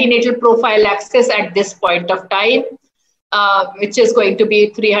antenatal prophylaxis at this point of time, which is going to be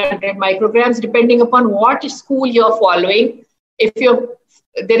 300 micrograms, depending upon what school you're following. If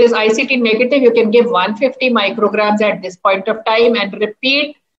there is ICT negative, you can give 150 micrograms at this point of time and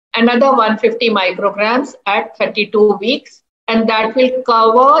repeat another 150 micrograms at 32 weeks. And that will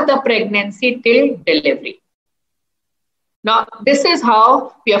cover the pregnancy till delivery. Now, this is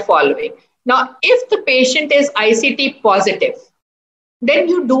how we are following. Now, if the patient is ICT positive, then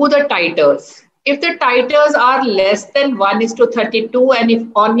you do the titers. If the titers are less than 1:32, and if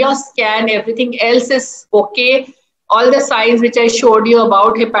on your scan everything else is okay, all the signs which I showed you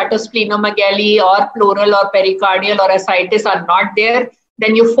about hepatosplenomegaly or pleural or pericardial or ascites are not there,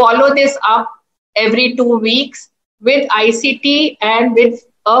 then you follow this up every 2 weeks with ICT and with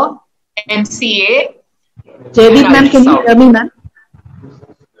a MCA. Jaideep ma'am, can you hear me, ma'am?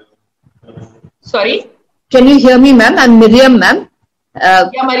 Sorry? Can you hear me, ma'am? I'm Miriam, ma'am.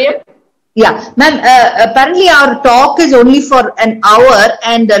 Yeah, Mariam? Yeah, ma'am, apparently our talk is only for an hour,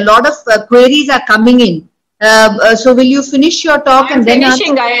 and a lot of queries are coming in. So will you finish your talk? I'm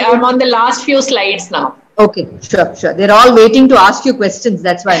finishing. I'm on the last few slides now. Okay, sure, sure. They're all waiting to ask you questions.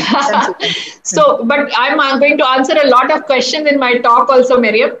 That's why. So, but I'm going to answer a lot of questions in my talk also,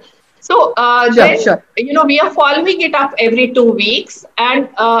 Miriam. So, sure. You know, we are following it up every 2 weeks. And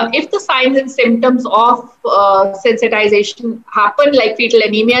if the signs and symptoms of sensitization happen, like fetal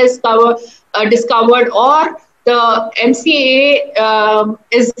anemia is discovered, or the MCA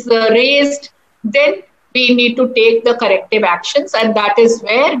is raised, then we need to take the corrective actions. And that is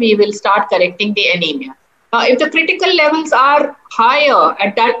where we will start correcting the anemia. If the critical levels are higher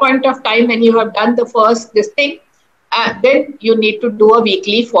at that point of time when you have done the first thing, then you need to do a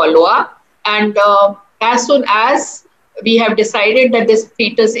weekly follow-up. And as soon as we have decided that this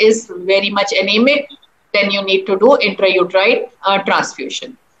fetus is very much anemic, then you need to do intrauterine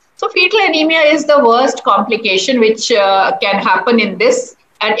transfusion. So fetal anemia is the worst complication which can happen in this.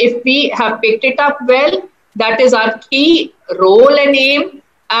 And if we have picked it up well, that is our key role and aim.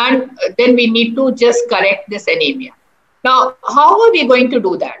 And then we need to just correct this anemia. Now, how are we going to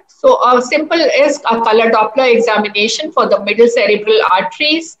do that? So simple is a color Doppler examination for the middle cerebral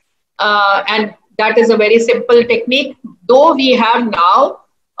arteries. And that is a very simple technique. Though we have now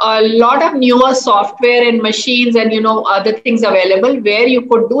a lot of newer software and machines and, you know, other things available where you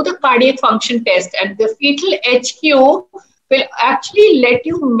could do the cardiac function test, and the fetal HQ will actually let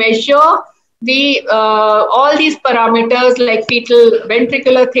you measure the all these parameters like fetal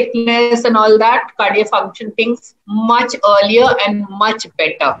ventricular thickness and all that cardiac function things much earlier and much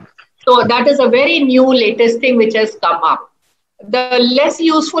better. So that is a very new latest thing which has come up. The less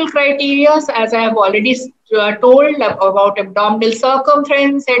useful criteria, as I have already told about abdominal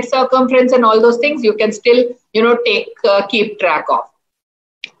circumference, head circumference, and all those things, you can still, you know, keep track of.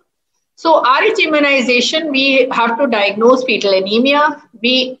 So RH immunization, we have to diagnose fetal anemia.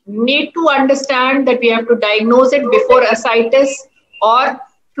 We need to understand that we have to diagnose it before ascites or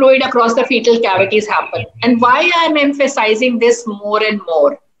fluid across the fetal cavities happen. And why I'm emphasizing this more and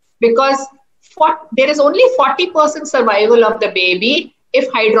more? Because there is only 40% survival of the baby if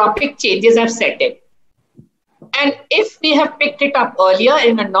hydropic changes have set in. And if we have picked it up earlier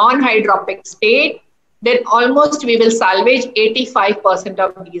in a non-hydropic state, then almost we will salvage 85%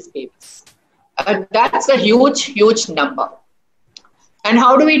 of these babies. And that's a huge, huge number. And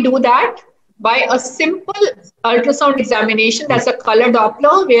how do we do that? By a simple ultrasound examination. That's a color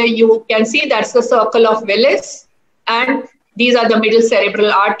Doppler where you can see that's the circle of Willis. And these are the middle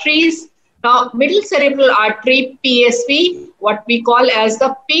cerebral arteries. Now, middle cerebral artery, PSV, what we call as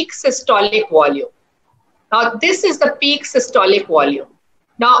the peak systolic volume. Now, this is the peak systolic volume.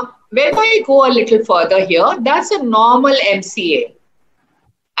 Now, when I go a little further here, that's a normal MCA.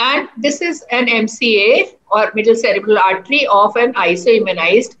 And this is an MCA or middle cerebral artery of an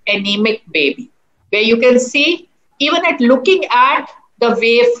isoimmunized anemic baby, where you can see, even at looking at the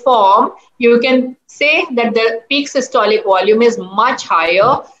waveform, you can say that the peak systolic volume is much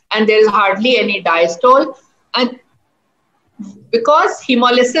higher and there is hardly any diastole. And because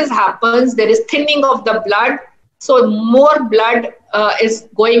hemolysis happens, there is thinning of the blood. So more blood is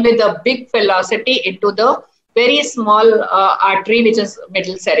going with a big velocity into the very small artery, which is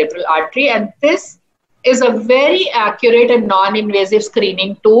middle cerebral artery. And this is a very accurate and non-invasive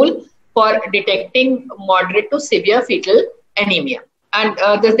screening tool for detecting moderate to severe fetal anemia. And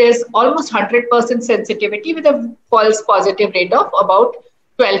there's almost 100% sensitivity with a false positive rate of about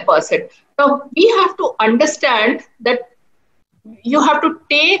 12%. Now, we have to understand that you have to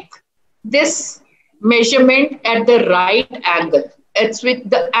take this measurement at the right angle. It's with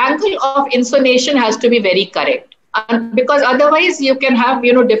the angle of insonation has to be very correct, and because otherwise you can have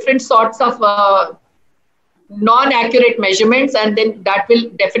different sorts of non-accurate measurements, and then that will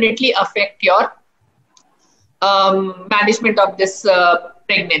definitely affect your management of this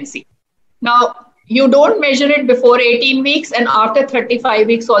pregnancy. Now, you don't measure it before 18 weeks, and after 35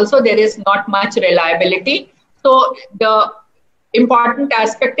 weeks also there is not much reliability. So the important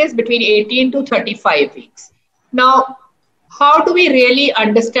aspect is between 18 to 35 weeks. Now, how do we really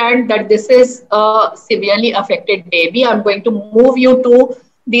understand that this is a severely affected baby? I'm going to move you to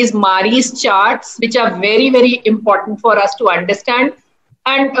these Marie's charts, which are very, very important for us to understand.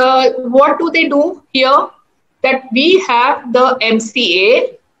 And what do they do here? That we have the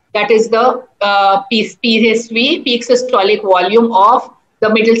MCA, that is the PSV, peak systolic volume of the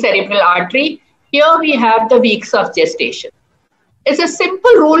middle cerebral artery. Here we have the weeks of gestation. It's a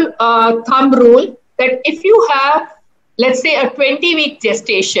simple rule, thumb rule, that if you have, let's say, a 20-week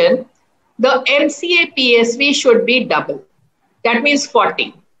gestation, the MCA PSV should be double. That means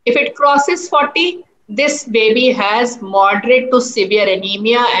 40. If it crosses 40, this baby has moderate to severe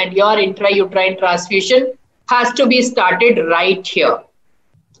anemia, and your intrauterine transfusion has to be started right here.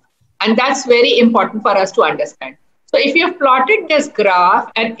 And that's very important for us to understand. So if you have plotted this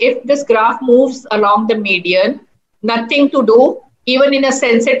graph, and if this graph moves along the median, nothing to do. Even in a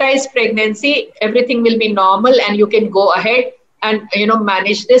sensitized pregnancy, everything will be normal and you can go ahead and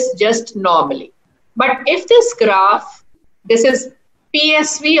manage this just normally. But if this graph, this is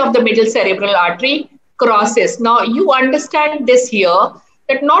PSV of the middle cerebral artery, crosses. Now you understand this here,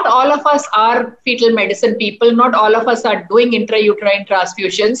 that not all of us are fetal medicine people, not all of us are doing intrauterine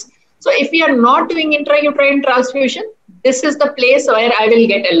transfusions. So if we are not doing intrauterine transfusion, this is the place where I will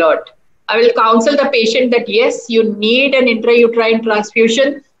get alert. I will counsel the patient that yes, you need an intrauterine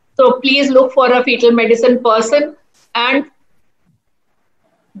transfusion. So please look for a fetal medicine person and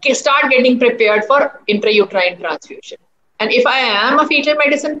start getting prepared for intrauterine transfusion. And if I am a fetal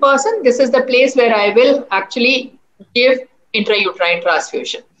medicine person, this is the place where I will actually give intrauterine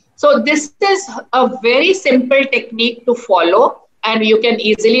transfusion. So this is a very simple technique to follow, and you can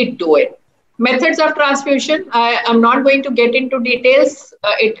easily do it. Methods of transfusion, I am not going to get into details.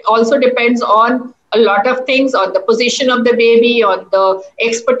 It also depends on a lot of things, on the position of the baby, on the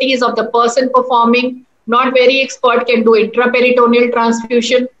expertise of the person performing. Not very expert can do intraperitoneal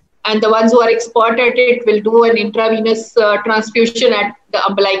transfusion, and the ones who are expert at it will do an intravenous transfusion at the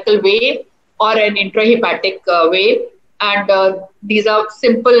umbilical vein or an intrahepatic vein. And these are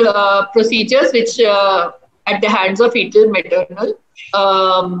simple procedures which at the hands of fetal maternal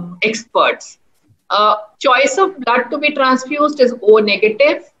experts. Choice of blood to be transfused is O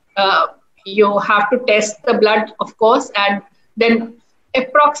negative. You have to test the blood, of course, and then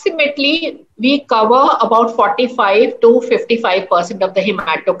approximately we cover about 45 to 55% of the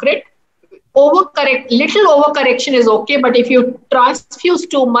hematocrit. little overcorrection is okay, but if you transfuse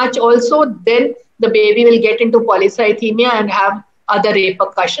too much also, then the baby will get into polycythemia and have other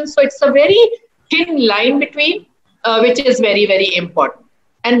repercussions. So it's a very thin line between, which is very, very important.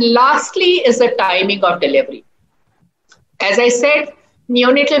 And lastly is the timing of delivery. As I said,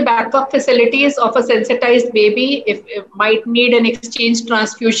 neonatal backup facilities of a sensitized baby if might need an exchange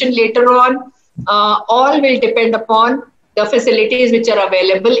transfusion later on, all will depend upon the facilities which are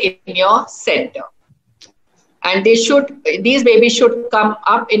available in your center. And these babies should come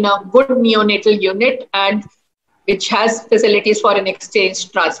up in a good neonatal unit and which has facilities for an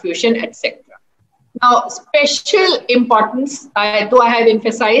exchange transfusion, etc. Now, special importance, though I have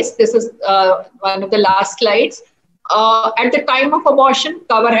emphasized, this is one of the last slides. At the time of abortion,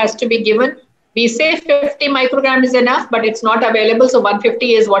 cover has to be given. We say 50 microgram is enough, but it's not available. So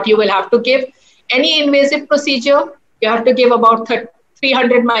 150 is what you will have to give. Any invasive procedure, you have to give about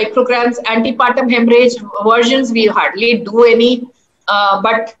 300 micrograms. Antepartum hemorrhage versions, we hardly do any.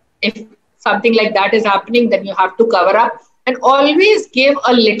 But if something like that is happening, then you have to cover up. And always give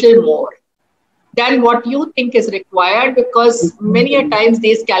a little more than what you think is required, because many a times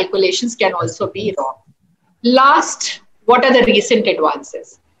these calculations can also be wrong. Last, what are the recent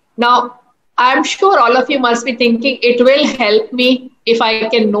advances? Now, I'm sure all of you must be thinking it will help me if I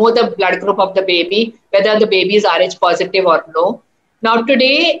can know the blood group of the baby, whether the baby is Rh positive or no. Now,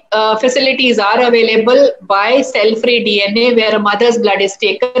 today, facilities are available by cell-free DNA where a mother's blood is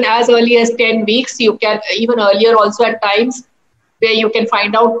taken as early as 10 weeks. You can, even earlier also at times, where you can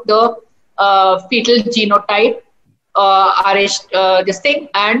find out the fetal genotype, this thing,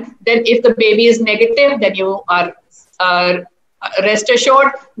 and then if the baby is negative, then you are rest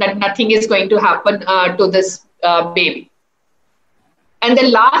assured that nothing is going to happen to this baby. And the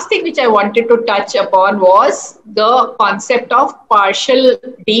last thing which I wanted to touch upon was the concept of partial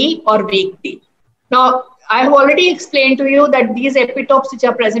D or weak D. Now, I have already explained to you that these epitopes which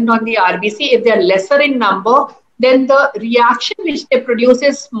are present on the RBC, if they are lesser in number, then the reaction which they produce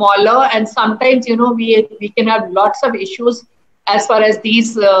is smaller, and sometimes, you know, we can have lots of issues as far as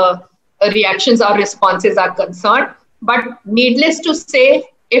these reactions or responses are concerned. But needless to say,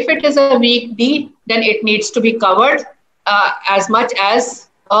 if it is a weak D, then it needs to be covered as much as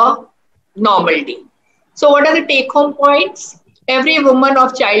a normal D. So what are the take-home points? Every woman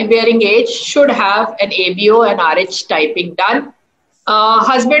of childbearing age should have an ABO and RH typing done.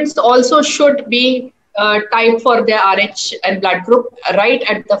 Husbands also should be type for their RH and blood group right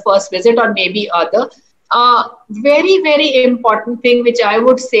at the first visit, or maybe other. Very, very important thing which I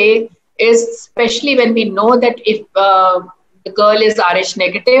would say is, especially when we know that if the girl is Rh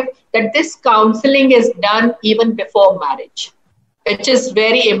negative, that this counseling is done even before marriage, which is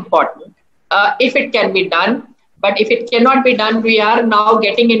very important if it can be done. But if it cannot be done, we are now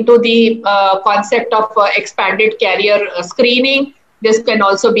getting into the concept of expanded carrier screening. This can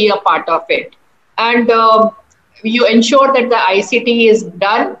also be a part of it. And you ensure that the ICT is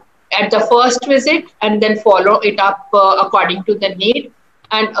done at the first visit and then follow it up according to the need.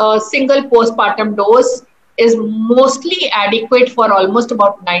 And a single postpartum dose is mostly adequate for almost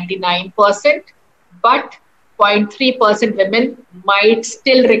about 99%, but 0.3% women might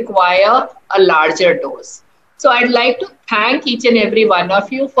still require a larger dose. So I'd like to thank each and every one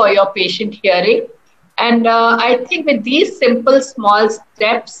of you for your patient hearing. And I think with these simple small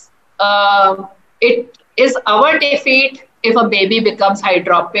steps, it is our defeat if a baby becomes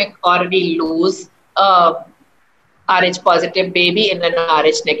hydropic or we lose a Rh positive baby in an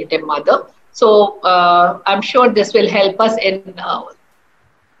Rh negative mother. So I'm sure this will help us in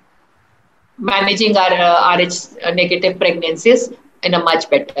managing our Rh negative pregnancies in a much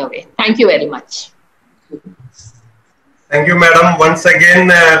better way. Thank you very much. Thank you, madam. Once again,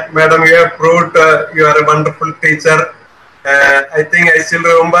 madam, you have proved you are a wonderful teacher. I think I still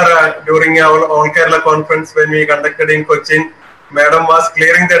remember during our All Kerala conference when we conducted in Cochin, madam was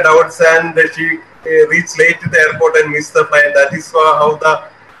clearing the doubts and she reached late to the airport and missed the flight. That is how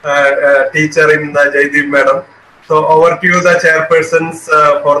the teacher in Jaideep, madam. So over to you, the chairpersons,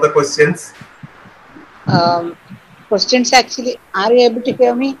 for the questions. Questions actually, are you able to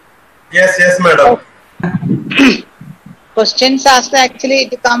hear me? Yes, yes, madam. Oh. Questions asked actually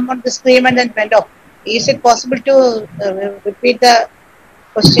to come on the screen and then went off. Is it possible to repeat the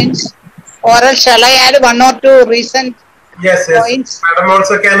questions, or else shall I add one or two recent points? Madam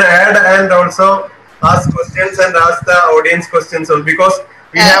also can add and also ask questions and ask the audience questions also, because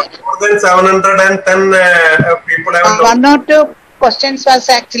we have more than 710 people. One or two questions was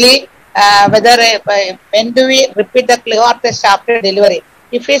actually whether when do we repeat the cohort test after delivery?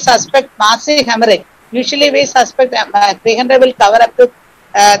 If we suspect massive hemorrhage, usually we suspect 300 will cover up to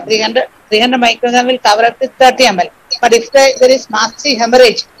 300 microgram will cover up to 30 ml. But if there is massive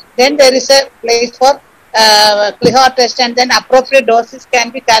hemorrhage, then there is a place for Clihor test, and then appropriate doses can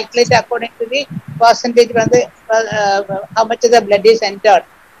be calculated according to the percentage when the how much of the blood is entered.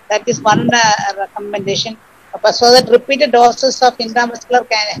 That is one recommendation. So that repeated doses of intramuscular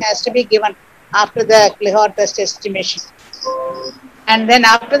has to be given after the Clihor test estimation. And then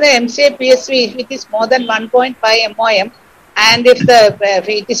after the MCA PSV, if it is more than 1.5 MOM, and if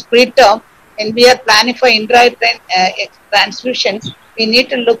it is preterm, and we are planning for intrauterine transfusion, we need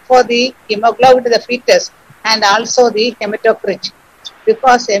to look for the hemoglobin to the fetus and also the hematocrit,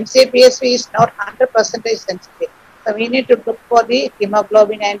 because MCA PSV is not 100% sensitive. So we need to look for the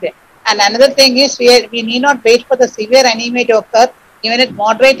hemoglobin and another thing is we need not wait for the severe anemia to occur. Even at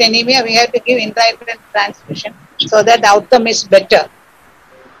moderate anemia, we have to give intrauterine transfusion so that the outcome is better.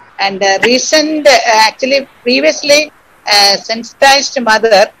 And actually previously sensitized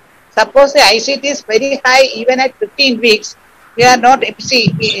mother, suppose the ICT is very high even at 15 weeks, we are not,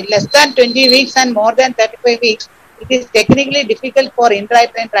 less than 20 weeks and more than 35 weeks, it is technically difficult for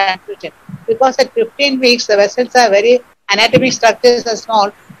intrauterine transfusion, because at 15 weeks the vessels are very, anatomic structures are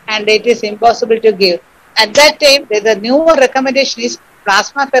small and it is impossible to give. At that time, the newer recommendation is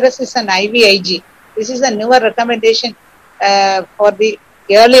plasmapheresis and IVIG. This is a newer recommendation for the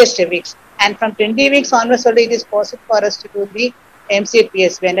earliest weeks. And from 20 weeks onwards, only it is possible for us to do the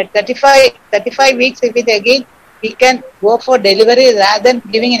MCPSV. And at 35 weeks, if it again, we can go for delivery rather than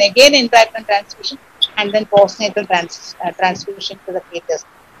giving an again intrauterine transfusion and then postnatal transfusion to the fetus.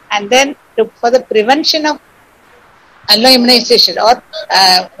 And then for the prevention of alloimmunization or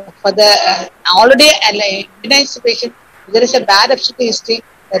for the already immunized patient, there is a bad obstetric history.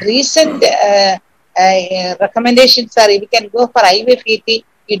 The recent recommendations are we can go for IVFET,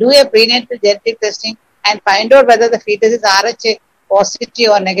 you do a prenatal genetic testing and find out whether the fetus is RH positive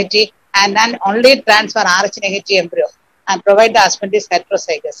or negative, and then only transfer RH negative embryo and provide the husband is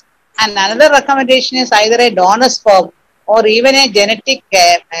heterozygous. And another recommendation is either a donor sperm or even a genetic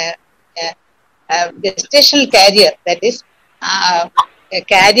gestational carrier, that is a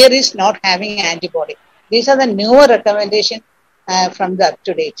carrier is not having antibody. These are the newer recommendations from the up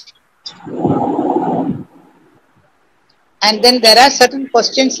to date. And then there are certain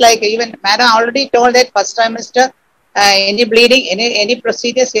questions like, even Madam already told that first trimester, any bleeding, any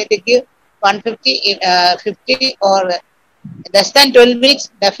procedures you have to give 150, 50 or less than 12 weeks,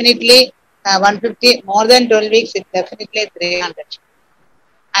 definitely 150, more than 12 weeks, it's definitely 300.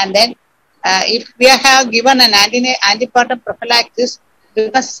 And then if we have given an antepartum prophylaxis,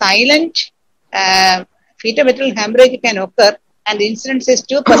 because silent fetal hemorrhage can occur and the incidence is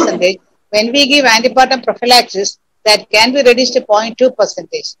 2%. When we give antepartum prophylaxis, that can be reduced to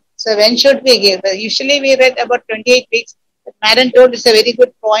 0.2%. So when should we give? Usually we read about 28 weeks. But Madam told it's a very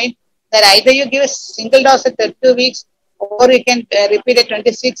good point that either you give a single dose at 32 weeks or you can repeat at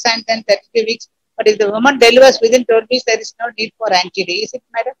 26 and then 32 weeks. But if the woman delivers within 12 weeks, there is no need for anti-D. Is it,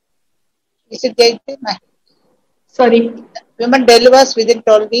 Madam? Is it Jayati? Sorry. Women delivers within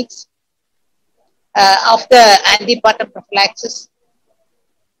 12 weeks of the antepartum prophylaxis.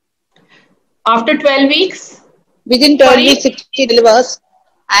 After 12 weeks? Within 12 weeks, if she delivers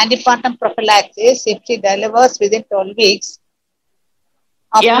antepartum prophylaxis, if she delivers within 12 weeks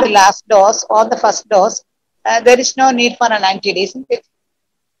of the last dose or the first dose, there is no need for an anti-D, isn't it?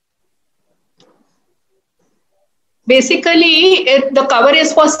 Basically, the cover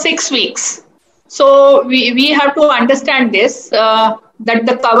is for 6 weeks. So we have to understand this, that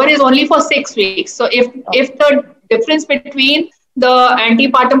the cover is only for 6 weeks. So if the difference between the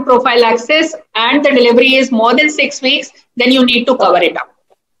antepartum prophylaxis and the delivery is more than 6 weeks, then you need to cover it up.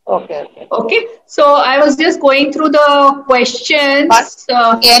 Okay. So I was just going through the questions. But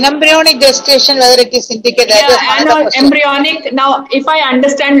embryonic gestation, whether it is indicated. Yeah, embryonic. Now, if I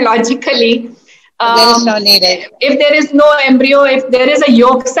understand logically, there is no need. If there is no embryo, if there is a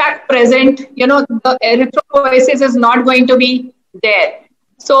yolk sac present, the erythropoiesis is not going to be there.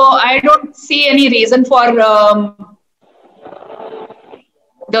 So I don't see any reason for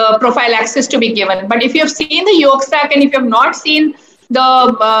the prophylaxis to be given. But if you have seen the yolk sac and if you have not seen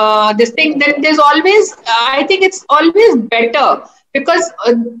the this thing, then there's always, I think it's always better, because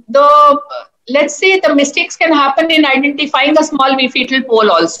let's say the mistakes can happen in identifying the small fetal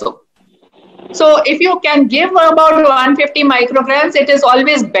pole also. So if you can give about 150 micrograms, it is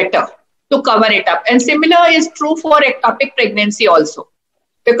always better to cover it up. And similar is true for ectopic pregnancy also.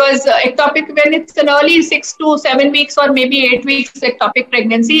 Because ectopic, when it's an early 6 to 7 weeks or maybe 8 weeks ectopic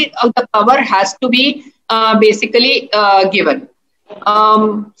pregnancy, the cover has to be basically given.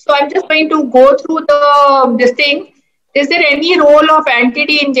 So I'm just going to go through this thing. Is there any role of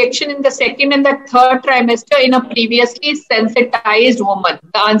anti-D injection in the second and the third trimester in a previously sensitized woman?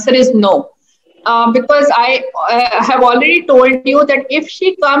 The answer is no. Because I have already told you that if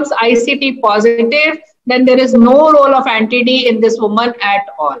she comes ICT positive, then there is no role of anti-D in this woman at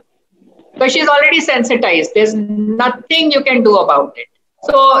all. Because she's already sensitized. There's nothing you can do about it.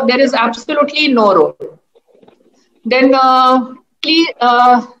 So there is absolutely no role. Then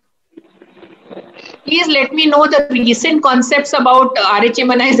please let me know the recent concepts about RH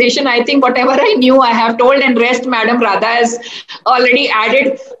immunization. I think whatever I knew, I have told, and rest, Madam Radha has already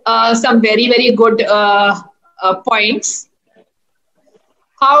added some very, very good points.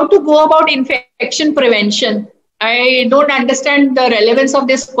 How to go about infection prevention? I don't understand the relevance of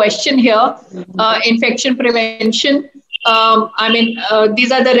this question here. Infection prevention.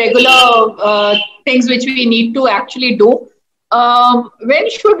 These are the regular things which we need to actually do. When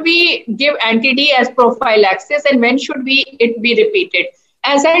should we give anti-D as prophylaxis, and when should it be repeated?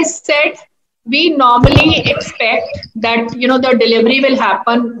 As I said, we normally expect that the delivery will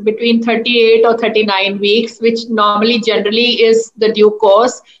happen between 38 or 39 weeks, which normally generally is the due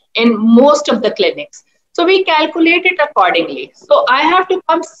course in most of the clinics. So we calculate it accordingly. So I have to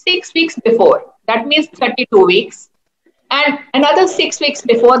come 6 weeks before. That means 32 weeks. And another 6 weeks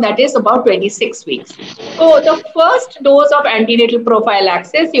before, that is about 26 weeks. So the first dose of antenatal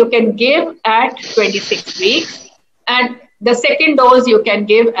prophylaxis you can give at 26 weeks. And the second dose you can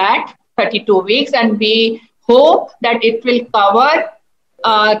give at 32 weeks. And we hope that it will cover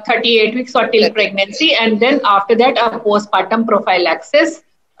 38 weeks or till pregnancy. And then after that, a postpartum prophylaxis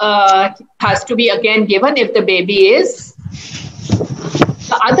has to be again given if the baby is.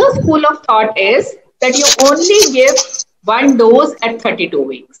 The other school of thought is that you only give one dose at 32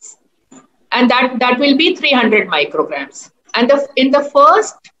 weeks, and that will be 300 micrograms. And in the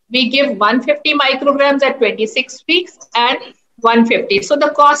first, we give 150 micrograms at 26 weeks and 150. So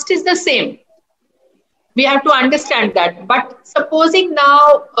the cost is the same. We have to understand that. But supposing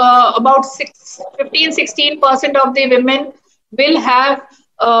now about 15-16% of the women will have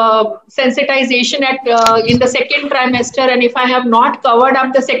sensitization in the second trimester, and if I have not covered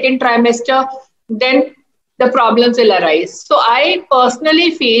up the second trimester, then the problems will arise. So I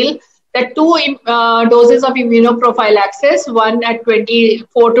personally feel that 2 doses of immunoprophylaxis, one at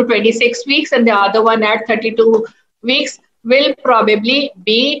 24 to 26 weeks and the other one at 32 weeks, will probably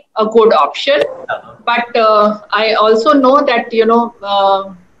be a good option. But I also know that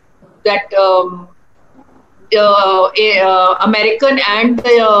American and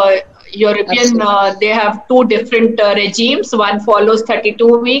the European, they have 2 different regimes. One follows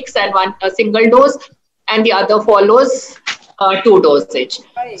 32 weeks and one a single dose, and the other follows 2 dosage.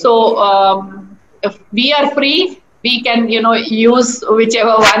 So if we are free, we can use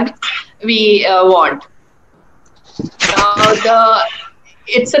whichever one we want.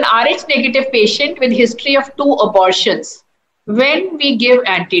 It's an Rh negative patient with history of 2 abortions. When we give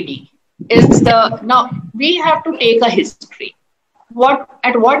anti-D, now we have to take a history.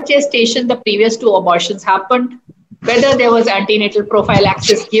 At what gestation the previous 2 abortions happened, whether there was antenatal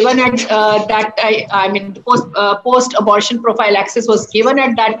prophylaxis given at that time, post-abortion prophylaxis was given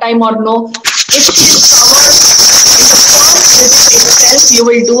at that time or no. If she is covered in the first visit itself, you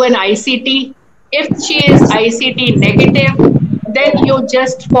will do an ICT. If she is ICT negative, then you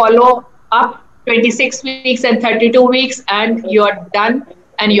just follow up 26 weeks and 32 weeks and you're done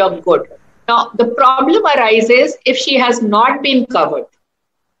and you're good. Now, the problem arises if she has not been covered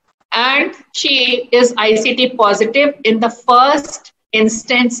and she is ICT positive in the first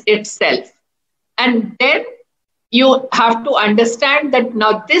instance itself. And then you have to understand that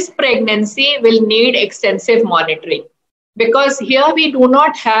now this pregnancy will need extensive monitoring, because here we do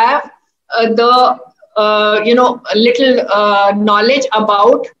not have little knowledge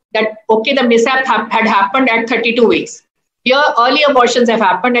about that, okay, the mishap had happened at 32 weeks. Here, early abortions have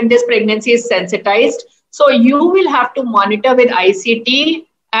happened and this pregnancy is sensitized. So you will have to monitor with ICT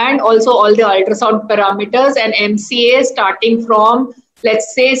and also all the ultrasound parameters and MCA starting from,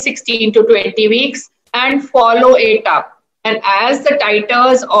 let's say, 16 to 20 weeks and follow it up. And as the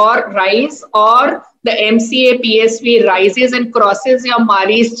titers rise or the MCA PSV rises and crosses your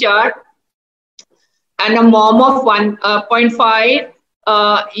Mari's chart and a mom of 1.5,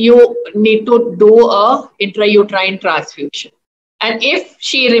 you need to do a intrauterine transfusion. And if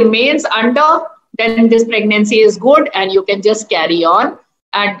she remains under, then this pregnancy is good and you can just carry on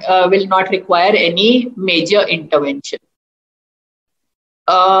and will not require any major intervention.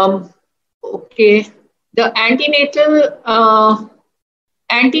 Okay, the antenatal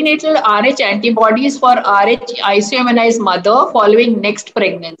Rh antibodies for Rh isoimmunized mother following next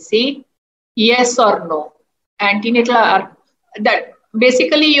pregnancy, yes or no? antenatal are that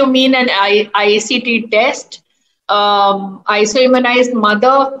basically you mean an ICT test. Isoimmunized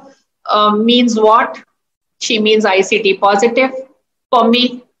mother means what? She means ICT positive for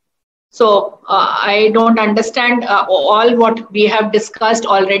me. So I don't understand all what we have discussed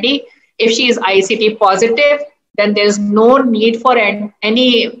already. If she is ICT positive, then there is no need for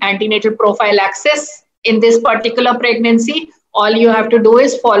any antenatal prophylaxis in this particular pregnancy. All you have to do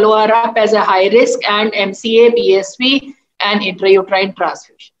is follow her up as a high risk and MCA, PSV, and intrauterine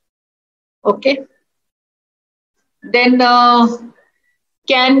transfusion. Okay. Then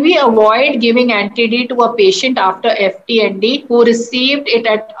can we avoid giving anti-D to a patient after FTND who received it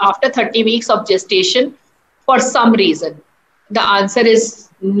after 30 weeks of gestation for some reason? The answer is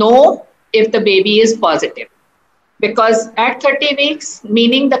no if the baby is positive. Because at 30 weeks,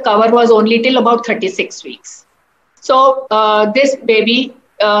 meaning the cover was only till about 36 weeks. So this baby,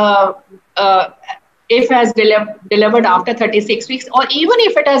 if has delivered after 36 weeks, or even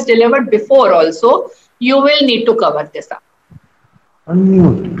if it has delivered before also, you will need to cover this up.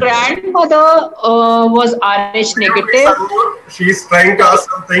 Unmute. Grandmother was RH negative. She is trying to ask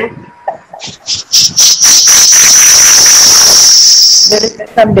something. There is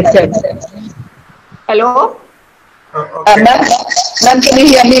some difference. Hello? Okay. Ma'am, can you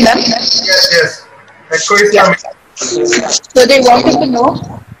hear me, ma'am? Yes. Echo is Yeah. coming. So they wanted to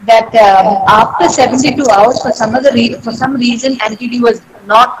know that after 72 hours, for some reason, anti-D was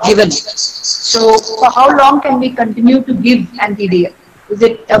not given. So for how long can we continue to give anti-D? Is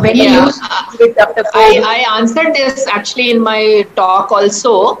it when you use it after 4 weeks? I answered this actually in my talk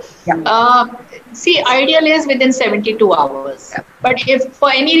also. Yeah. See, ideal is within 72 hours. But if for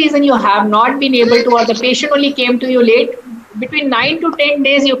any reason you have not been able to, or the patient only came to you late, between 9 to 10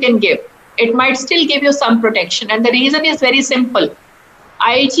 days you can give. It might still give you some protection. And the reason is very simple.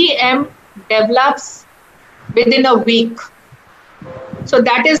 IgM develops within a week. So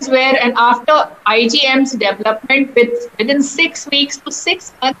that is where, and after IgM's development, within 6 weeks to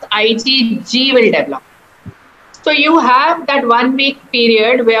 6 months, IgG will develop. So you have that 1 week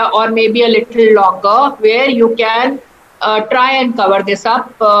period where, or maybe a little longer, where you can try and cover this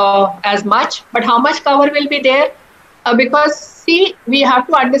up as much. But how much cover will be there? Because see, we have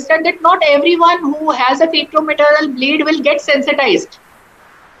to understand that not everyone who has a fetal-maternal bleed will get sensitized.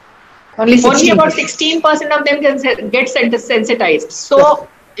 Only about 16% of them can get sensitized. So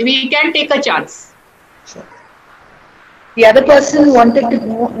we can take a chance. Sure. The other person wanted to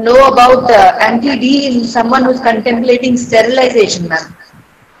know about anti-D in someone who's contemplating sterilization, ma'am.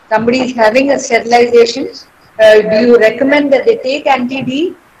 Somebody is having a sterilization. Do you recommend that they take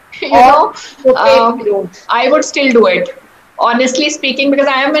anti-D? I would still do it. Honestly speaking, because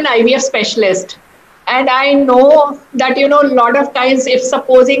I am an IVF specialist. And I know that, a lot of times if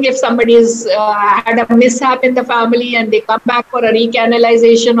somebody's had a mishap in the family and they come back for a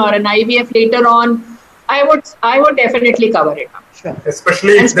recanalization or an IVF later on, I would definitely cover it up. Sure.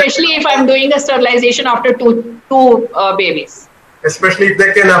 Especially if I'm doing a sterilization after two babies. Especially if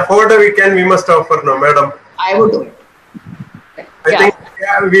they can afford, we must offer, no, madam. I would do it. I think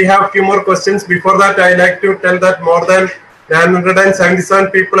we have a few more questions. Before that, I like to tell that more than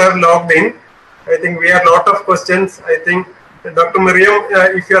 977 people are logged in. I think we have a lot of questions. I think, Dr. Miriam,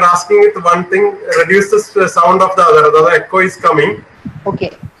 if you are asking with one thing, reduce the sound of the other. The echo is coming.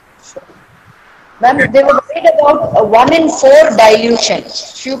 Okay. Sure. Ma'am, they were worried about 1 in 4 dilution.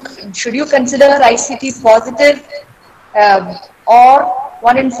 Should you consider ICT positive or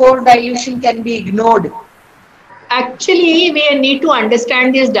 1 in 4 dilution can be ignored? Actually, we need to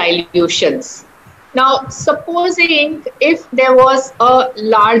understand these dilutions. Now, supposing if there was a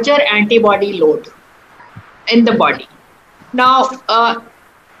larger antibody load in the body, now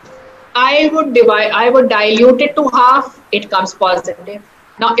I would dilute it to half, it comes positive.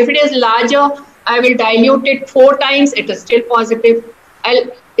 Now, if it is larger, I will dilute it 4 times, it is still positive.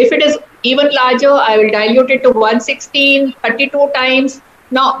 If it is even larger, I will dilute it to 116, 32 times.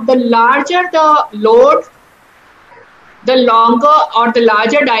 Now, the larger the load, the longer or the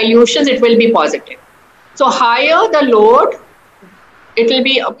larger dilutions, it will be positive. So higher the load, it will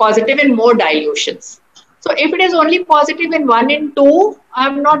be positive in more dilutions. So if it is only positive in 1 in 2,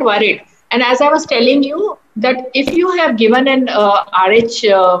 I'm not worried. And as I was telling you, that if you have given an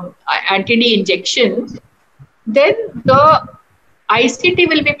RH anti-D injection, then the ICT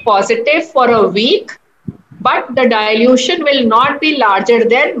will be positive for a week, but the dilution will not be larger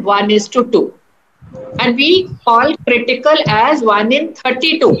than 1:2. And we call critical as 1 in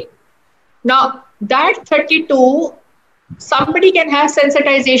 32. Now, that 32, somebody can have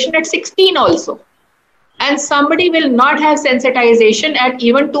sensitization at 16 also. And somebody will not have sensitization at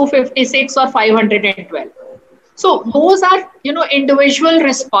even 256 or 512. So those are, individual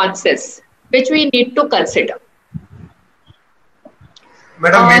responses which we need to consider.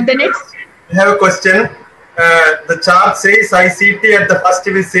 Madam, The next. we have a question. The chart says ICT at the first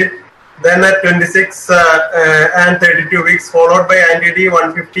visit, then at 26 and 32 weeks, followed by anti-D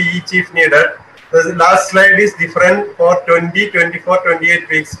 150 each if needed. The last slide is different for 20, 24, 28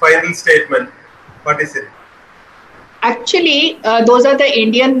 weeks. Final statement. What is it? Actually, those are the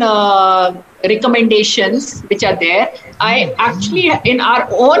Indian recommendations which are there. I actually, in our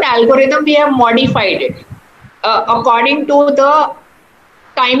own algorithm, we have modified it according to the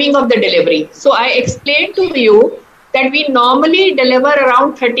timing of the delivery. So I explained to you that we normally deliver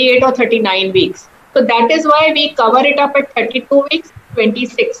around 38 or 39 weeks. So that is why we cover it up at 32 weeks,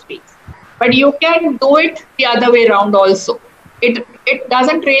 26 weeks. But you can do it the other way around also. It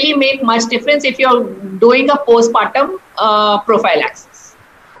doesn't really make much difference if you're doing a postpartum prophylaxis.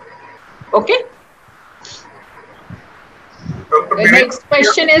 Okay? The next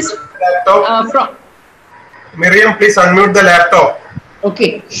question is from Miriam, please unmute the laptop.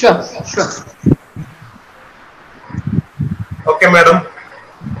 Okay, sure. Okay, madam.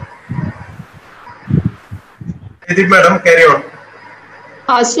 Edith, madam, carry on.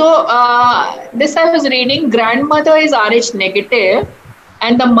 This I was reading, grandmother is Rh negative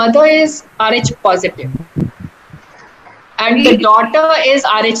and the mother is Rh positive. And the daughter is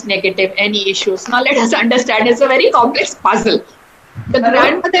Rh negative. Any issues? Now let us understand, it's a very complex puzzle. The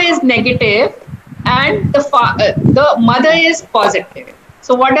grandmother is negative and the mother is positive.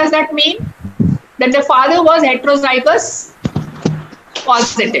 So what does that mean? That the father was heterozygous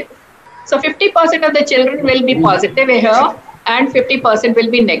positive. So 50% of the children will be positive here and 50% will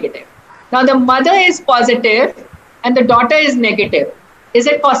be negative. Now the mother is positive and the daughter is negative. Is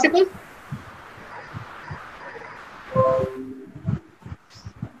it possible?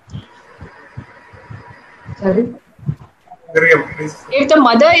 Sorry? Miriam, please. If the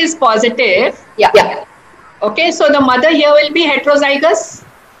mother is positive, Yeah. okay, so the mother here will be heterozygous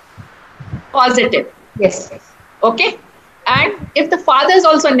positive. Yes. Okay, and if the father is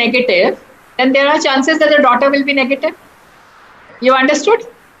also negative, then there are chances that the daughter will be negative. You understood?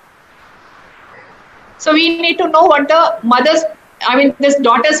 So we need to know what this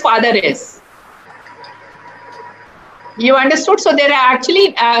daughter's father is. You understood? So there are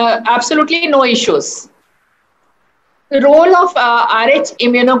actually absolutely no issues. The role of Rh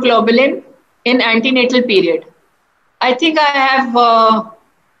immunoglobulin in antenatal period. I think I have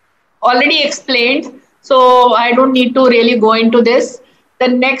already explained, so I don't need to really go into this. The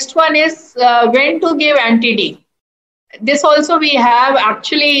next one is when to give anti-D. This also we have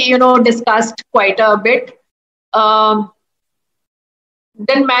actually, discussed quite a bit. Then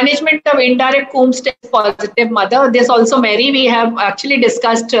management of indirect Coombs test positive mother. This also, Mary, we have actually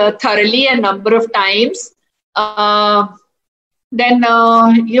discussed thoroughly a number of times. Then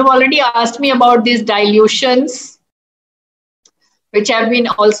you've already asked me about these dilutions, which have been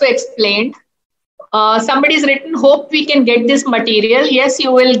also explained. Somebody's written, hope we can get this material. Yes,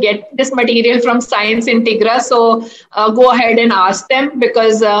 you will get this material from Science Integra. So go ahead and ask them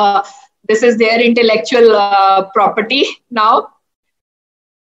because this is their intellectual property now.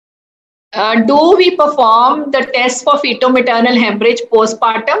 Do we perform the test for fetal-maternal hemorrhage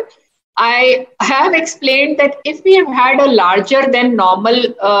postpartum? I have explained that if we have had a larger than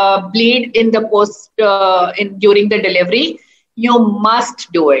normal bleed in the during the delivery, you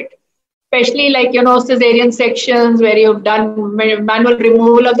must do it. Especially like, cesarean sections where you've done manual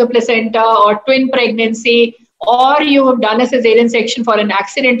removal of the placenta or twin pregnancy, or you have done a cesarean section for an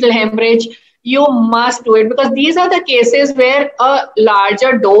accidental hemorrhage, you must do it because these are the cases where a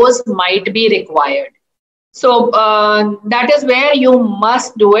larger dose might be required. So that is where you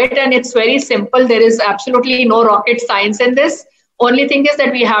must do it, and it's very simple. There is absolutely no rocket science in this. Only thing is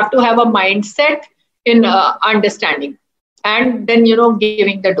that we have to have a mindset in understanding and then,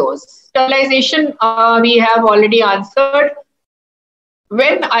 giving the dose. Sterilization, we have already answered.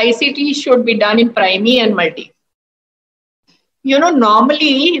 When ICT should be done in primary and multi?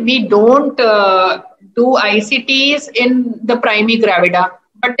 Normally we don't do ICTs in the primary gravida,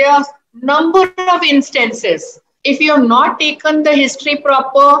 but there are number of instances. If you have not taken the history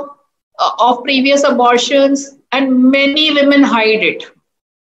proper of previous abortions, and many women hide it,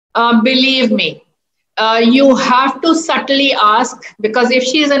 believe me, you have to subtly ask, because if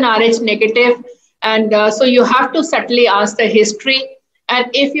she is an Rh negative, and so you have to subtly ask the history, and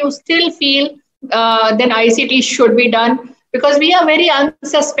if you still feel then ICT should be done, because we are very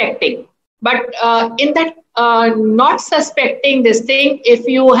unsuspecting. But in that not suspecting this thing, if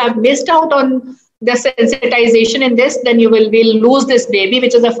you have missed out on the sensitization in this, then you will lose this baby,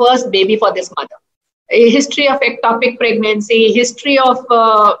 which is the first baby for this mother. a history of ectopic pregnancy, history of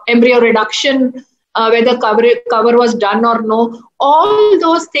embryo reduction, whether cover was done or no. All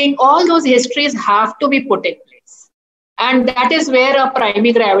those things, all those histories have to be put in place. And that is where a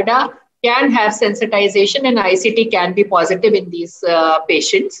primary gravida can have sensitization, and ICT can be positive in these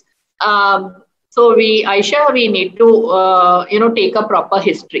patients. So Aisha, we need to, take a proper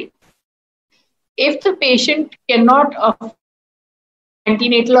history. If the patient cannot afford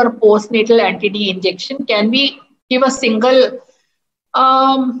antenatal or postnatal anti-D injection, can we give a single?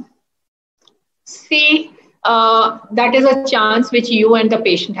 That is a chance which you and the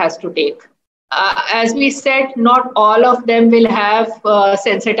patient has to take. As we said, not all of them will have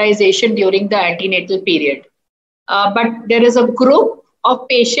sensitization during the antenatal period. But there is a group of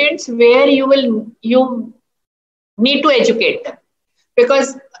patients where you need to educate them,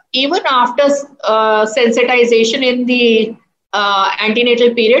 because even after sensitization in the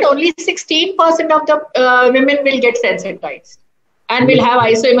antenatal period, only 16% of the women will get sensitized and will have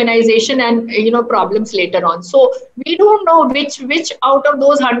isoimmunization and problems later on. So we don't know which out of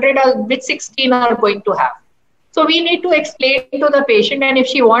those 100 which 16 are going to have. So we need to explain to the patient, and if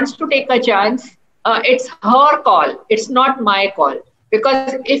she wants to take a chance, it's her call. It's not my call.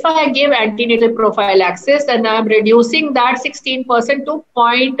 Because if I give antenatal prophylaxis, then I'm reducing that 16% to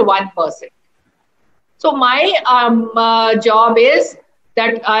 0.1%. So my job is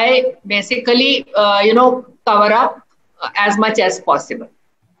that I basically, cover up as much as possible.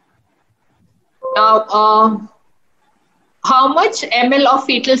 Now, how much ml of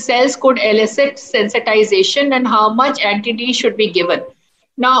fetal cells could elicit sensitization, and how much anti-D should be given?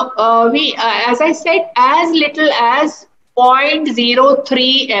 Now, as I said, as little as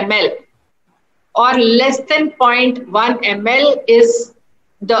 0.03 ml or less than 0.1 ml is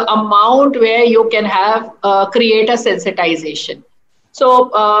the amount where you can have create a sensitization. So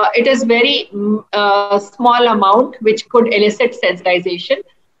it is very small amount which could elicit sensitization.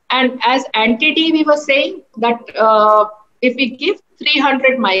 And as anti-D, we were saying that if we give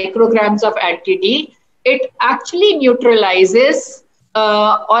 300 micrograms of anti-D, it actually neutralizes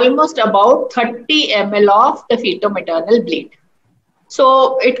almost about 30 ml of the feto-maternal bleed.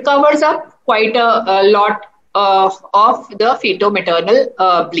 So it covers up quite a lot of the feto-maternal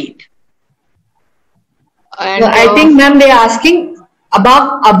bleed. And, I think, ma'am, they are asking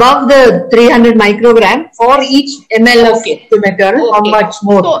above the 300 microgram for each ml of feto-maternal, how much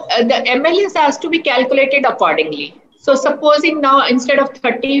more? So the ml has to be calculated accordingly. So supposing now instead of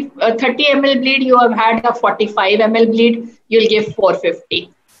 30 ml bleed, you have had a 45 ml bleed, you'll give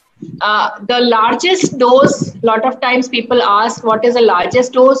 450. The largest dose, a lot of times people ask what is the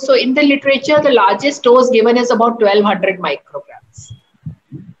largest dose. So in the literature, the largest dose given is about 1200 micrograms.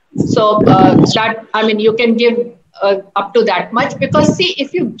 So you can give up to that much, because see,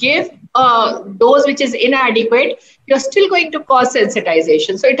 if you give a dose which is inadequate, you're still going to cause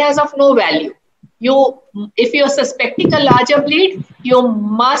sensitization. So it has of no value. If you're suspecting a larger bleed, you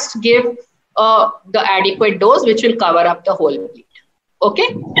must give the adequate dose which will cover up the whole bleed.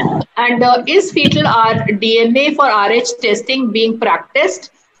 Okay? And is fetal DNA for RH testing being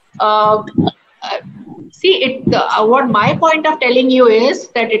practiced? What my point of telling you is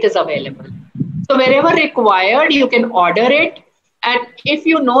that it is available. So wherever required, you can order it. And if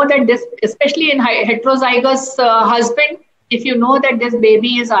you know that this, especially in heterozygous husband, if you know that this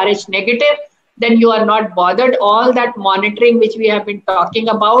baby is RH negative, then you are not bothered. All that monitoring which we have been talking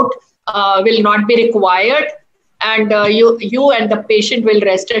about will not be required. And you and the patient will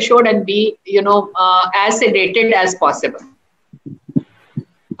rest assured and be, as sedated as possible.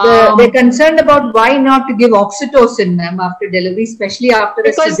 They're concerned about why not to give oxytocin, ma'am, after delivery, especially after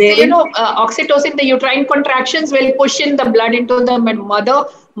a cesarean. Oxytocin, the uterine contractions will push in the blood into the mother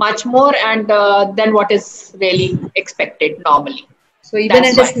much more and than what is really expected normally. So even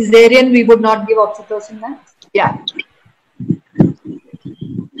at a cesarean, we would not give oxytocin, ma'am? Yeah.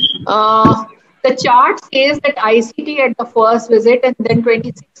 The chart says that ICT at the first visit, and then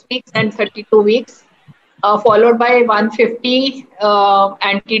 26 weeks and 32 weeks. Followed by 150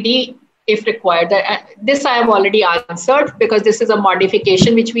 anti-D if required. This I have already answered, because this is a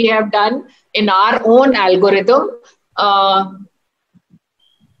modification which we have done in our own algorithm.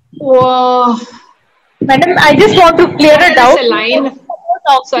 Madam, I just want to clear it out.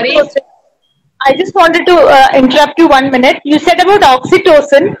 Sorry? I just wanted to interrupt you 1 minute. You said about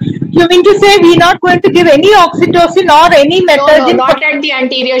oxytocin. You mean to say we're not going to give any oxytocin or any method? No, not at the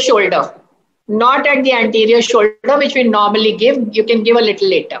anterior shoulder. Not at the anterior shoulder, which we normally give. You can give a little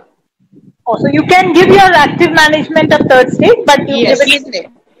later. Oh, so you can give your active management of third stage, but you yes. give it.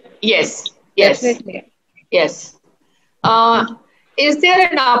 Yes. Yes. Definitely. Yes. is there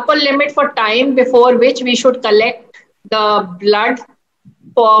an upper limit for time before which we should collect the blood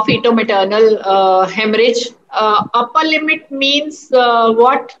for fetal-maternal hemorrhage? Upper limit means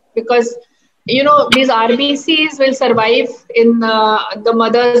what? Because you know these RBCs will survive in the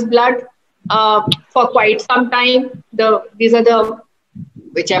mother's blood for quite some time. These are the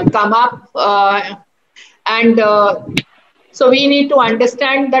which have come up, and so we need to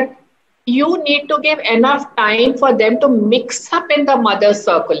understand that you need to give enough time for them to mix up in the mother's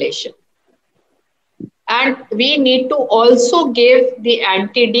circulation. And we need to also give the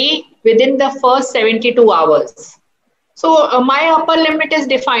anti-D within the first 72 hours. So my upper limit is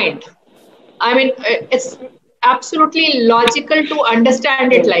defined. I mean, it's absolutely logical to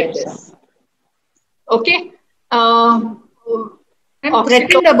understand it like this. Okay? And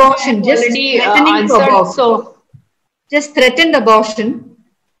threatened abortion, just already threatening to answered. abort. So, just threatened abortion.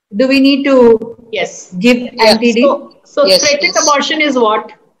 Do we need to yes, give anti-D? So Yes, threatened yes. abortion is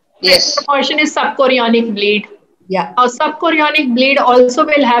what? Yes. Threatened abortion is subchorionic bleed. Yeah. Now, subchorionic bleed also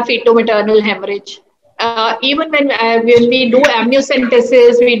will have fetal-maternal hemorrhage. Even when we do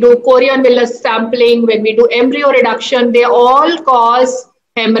amniocentesis, we do chorion villus sampling, when we do embryo reduction, they all cause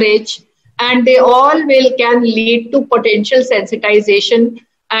hemorrhage, and they all can lead to potential sensitization,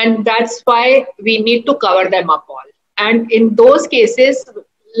 and that's why we need to cover them up all. And in those cases,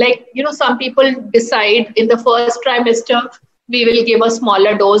 like, you know, some people decide in the first trimester, we will give a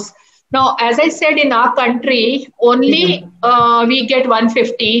smaller dose. Now, as I said, in our country, only we get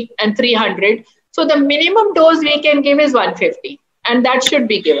 150 and 300. So the minimum dose we can give is 150, and that should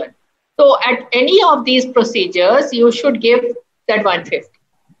be given. So at any of these procedures, you should give that 150.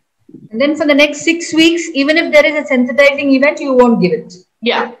 And then for the next 6 weeks, even if there is a sensitizing event, you won't give it.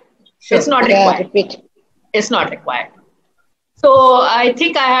 Yeah, Sure. it's not Yeah, required. repeat. It's not required. So I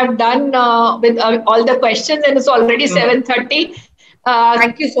think I have done with all the questions, and it's already 7:30.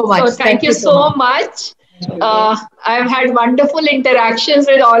 Thank you so much. So thank you so much. I've had wonderful interactions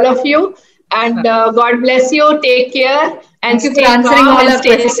with all of you, and God bless you. Take care and Thank you stay for answering calm all and our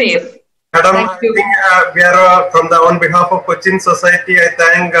stay questions. safe. Madam, Thank I you. think we are on behalf of Cochin Society. I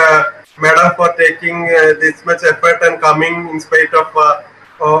thank Madam for taking this much effort and coming in spite of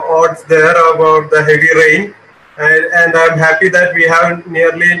odds there about the heavy rain. And I'm happy that we have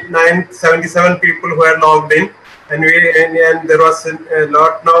nearly 977 people who are logged in, and there was a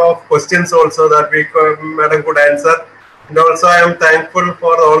lot now of questions also that Madam could answer. And also I am thankful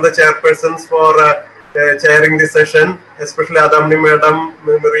for all the chairpersons for chairing this session, especially Adamni Madam,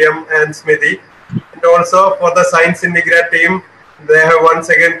 Miriam and Smithy. And also for the Science Integra team, they have once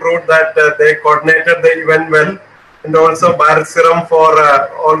again proved that they coordinated the event well. And also Bharat Serum for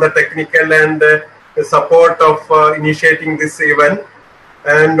all the technical and the support of initiating this event.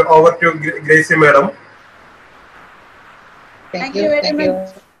 And over to Gracie Madam. Thank you you. very Thank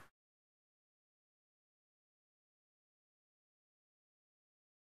much. you.